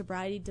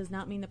 Sobriety does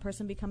not mean the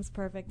person becomes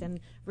perfect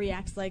and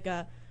reacts like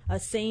a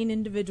sane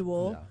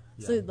individual.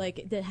 So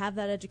to have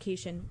that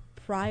education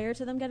prior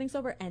to them getting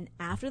sober and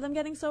after them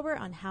getting sober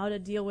on how to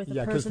deal with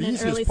a person in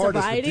early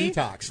sobriety. Is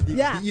the detox.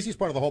 The easiest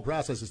part of the whole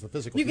process is the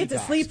physical You detox. get to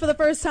sleep for the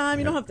first time.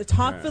 You don't have to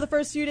talk for the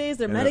first few days.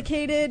 They're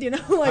medicated.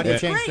 How do you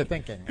change the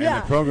thinking?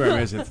 And the program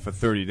isn't for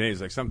 30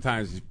 days.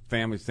 Sometimes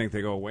families think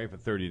they go away for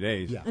 30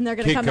 days. And they're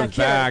going to come comes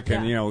back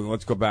cured. and,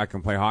 let's go back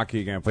and play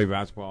hockey again, play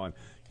basketball, and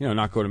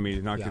not go to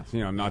meetings, not do the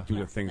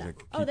things that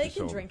keep they you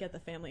can sober. drink at the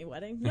family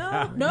wedding.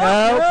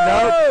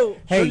 No.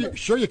 Hey,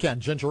 sure you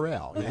can. Ginger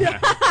ale. Yeah.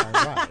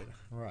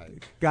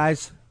 Right.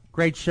 Guys,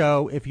 great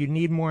show. If you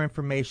need more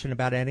information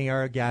about any of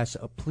our guests,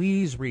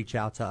 please reach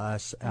out to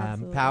us.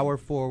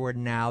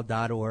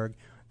 PowerForwardNow.org,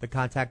 the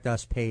Contact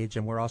Us page,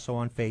 and we're also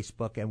on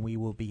Facebook, and we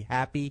will be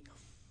happy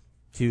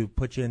to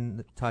put you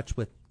in touch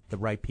with the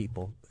right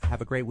people.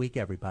 Have a great week,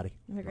 everybody.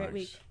 Have a great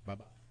week.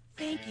 Bye-bye.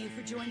 Thank you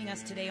for joining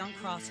us today on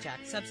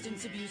Crosscheck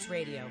Substance Abuse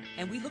Radio,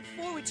 and we look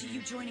forward to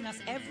you joining us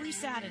every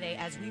Saturday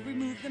as we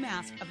remove the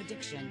mask of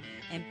addiction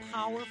and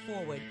power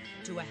forward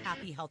to a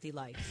happy, healthy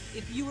life.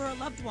 If you or a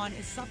loved one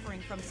is suffering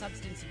from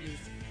substance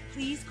abuse,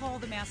 please call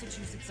the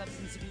Massachusetts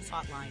Substance Abuse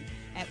Hotline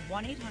at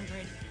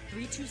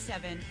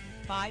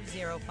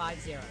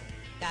 1-800-327-5050.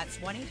 That's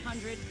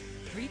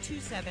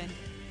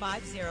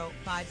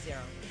 1-800-327-5050.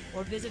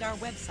 Or visit our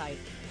website,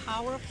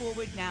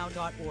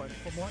 PowerForwardNow.org,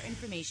 for more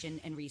information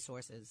and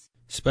resources.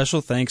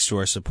 Special thanks to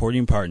our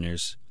supporting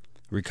partners,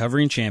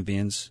 Recovering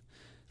Champions,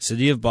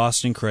 City of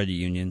Boston Credit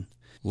Union,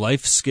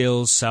 Life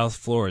Skills South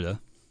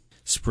Florida,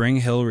 Spring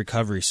Hill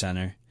Recovery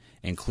Center,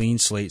 and Clean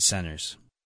Slate Centers.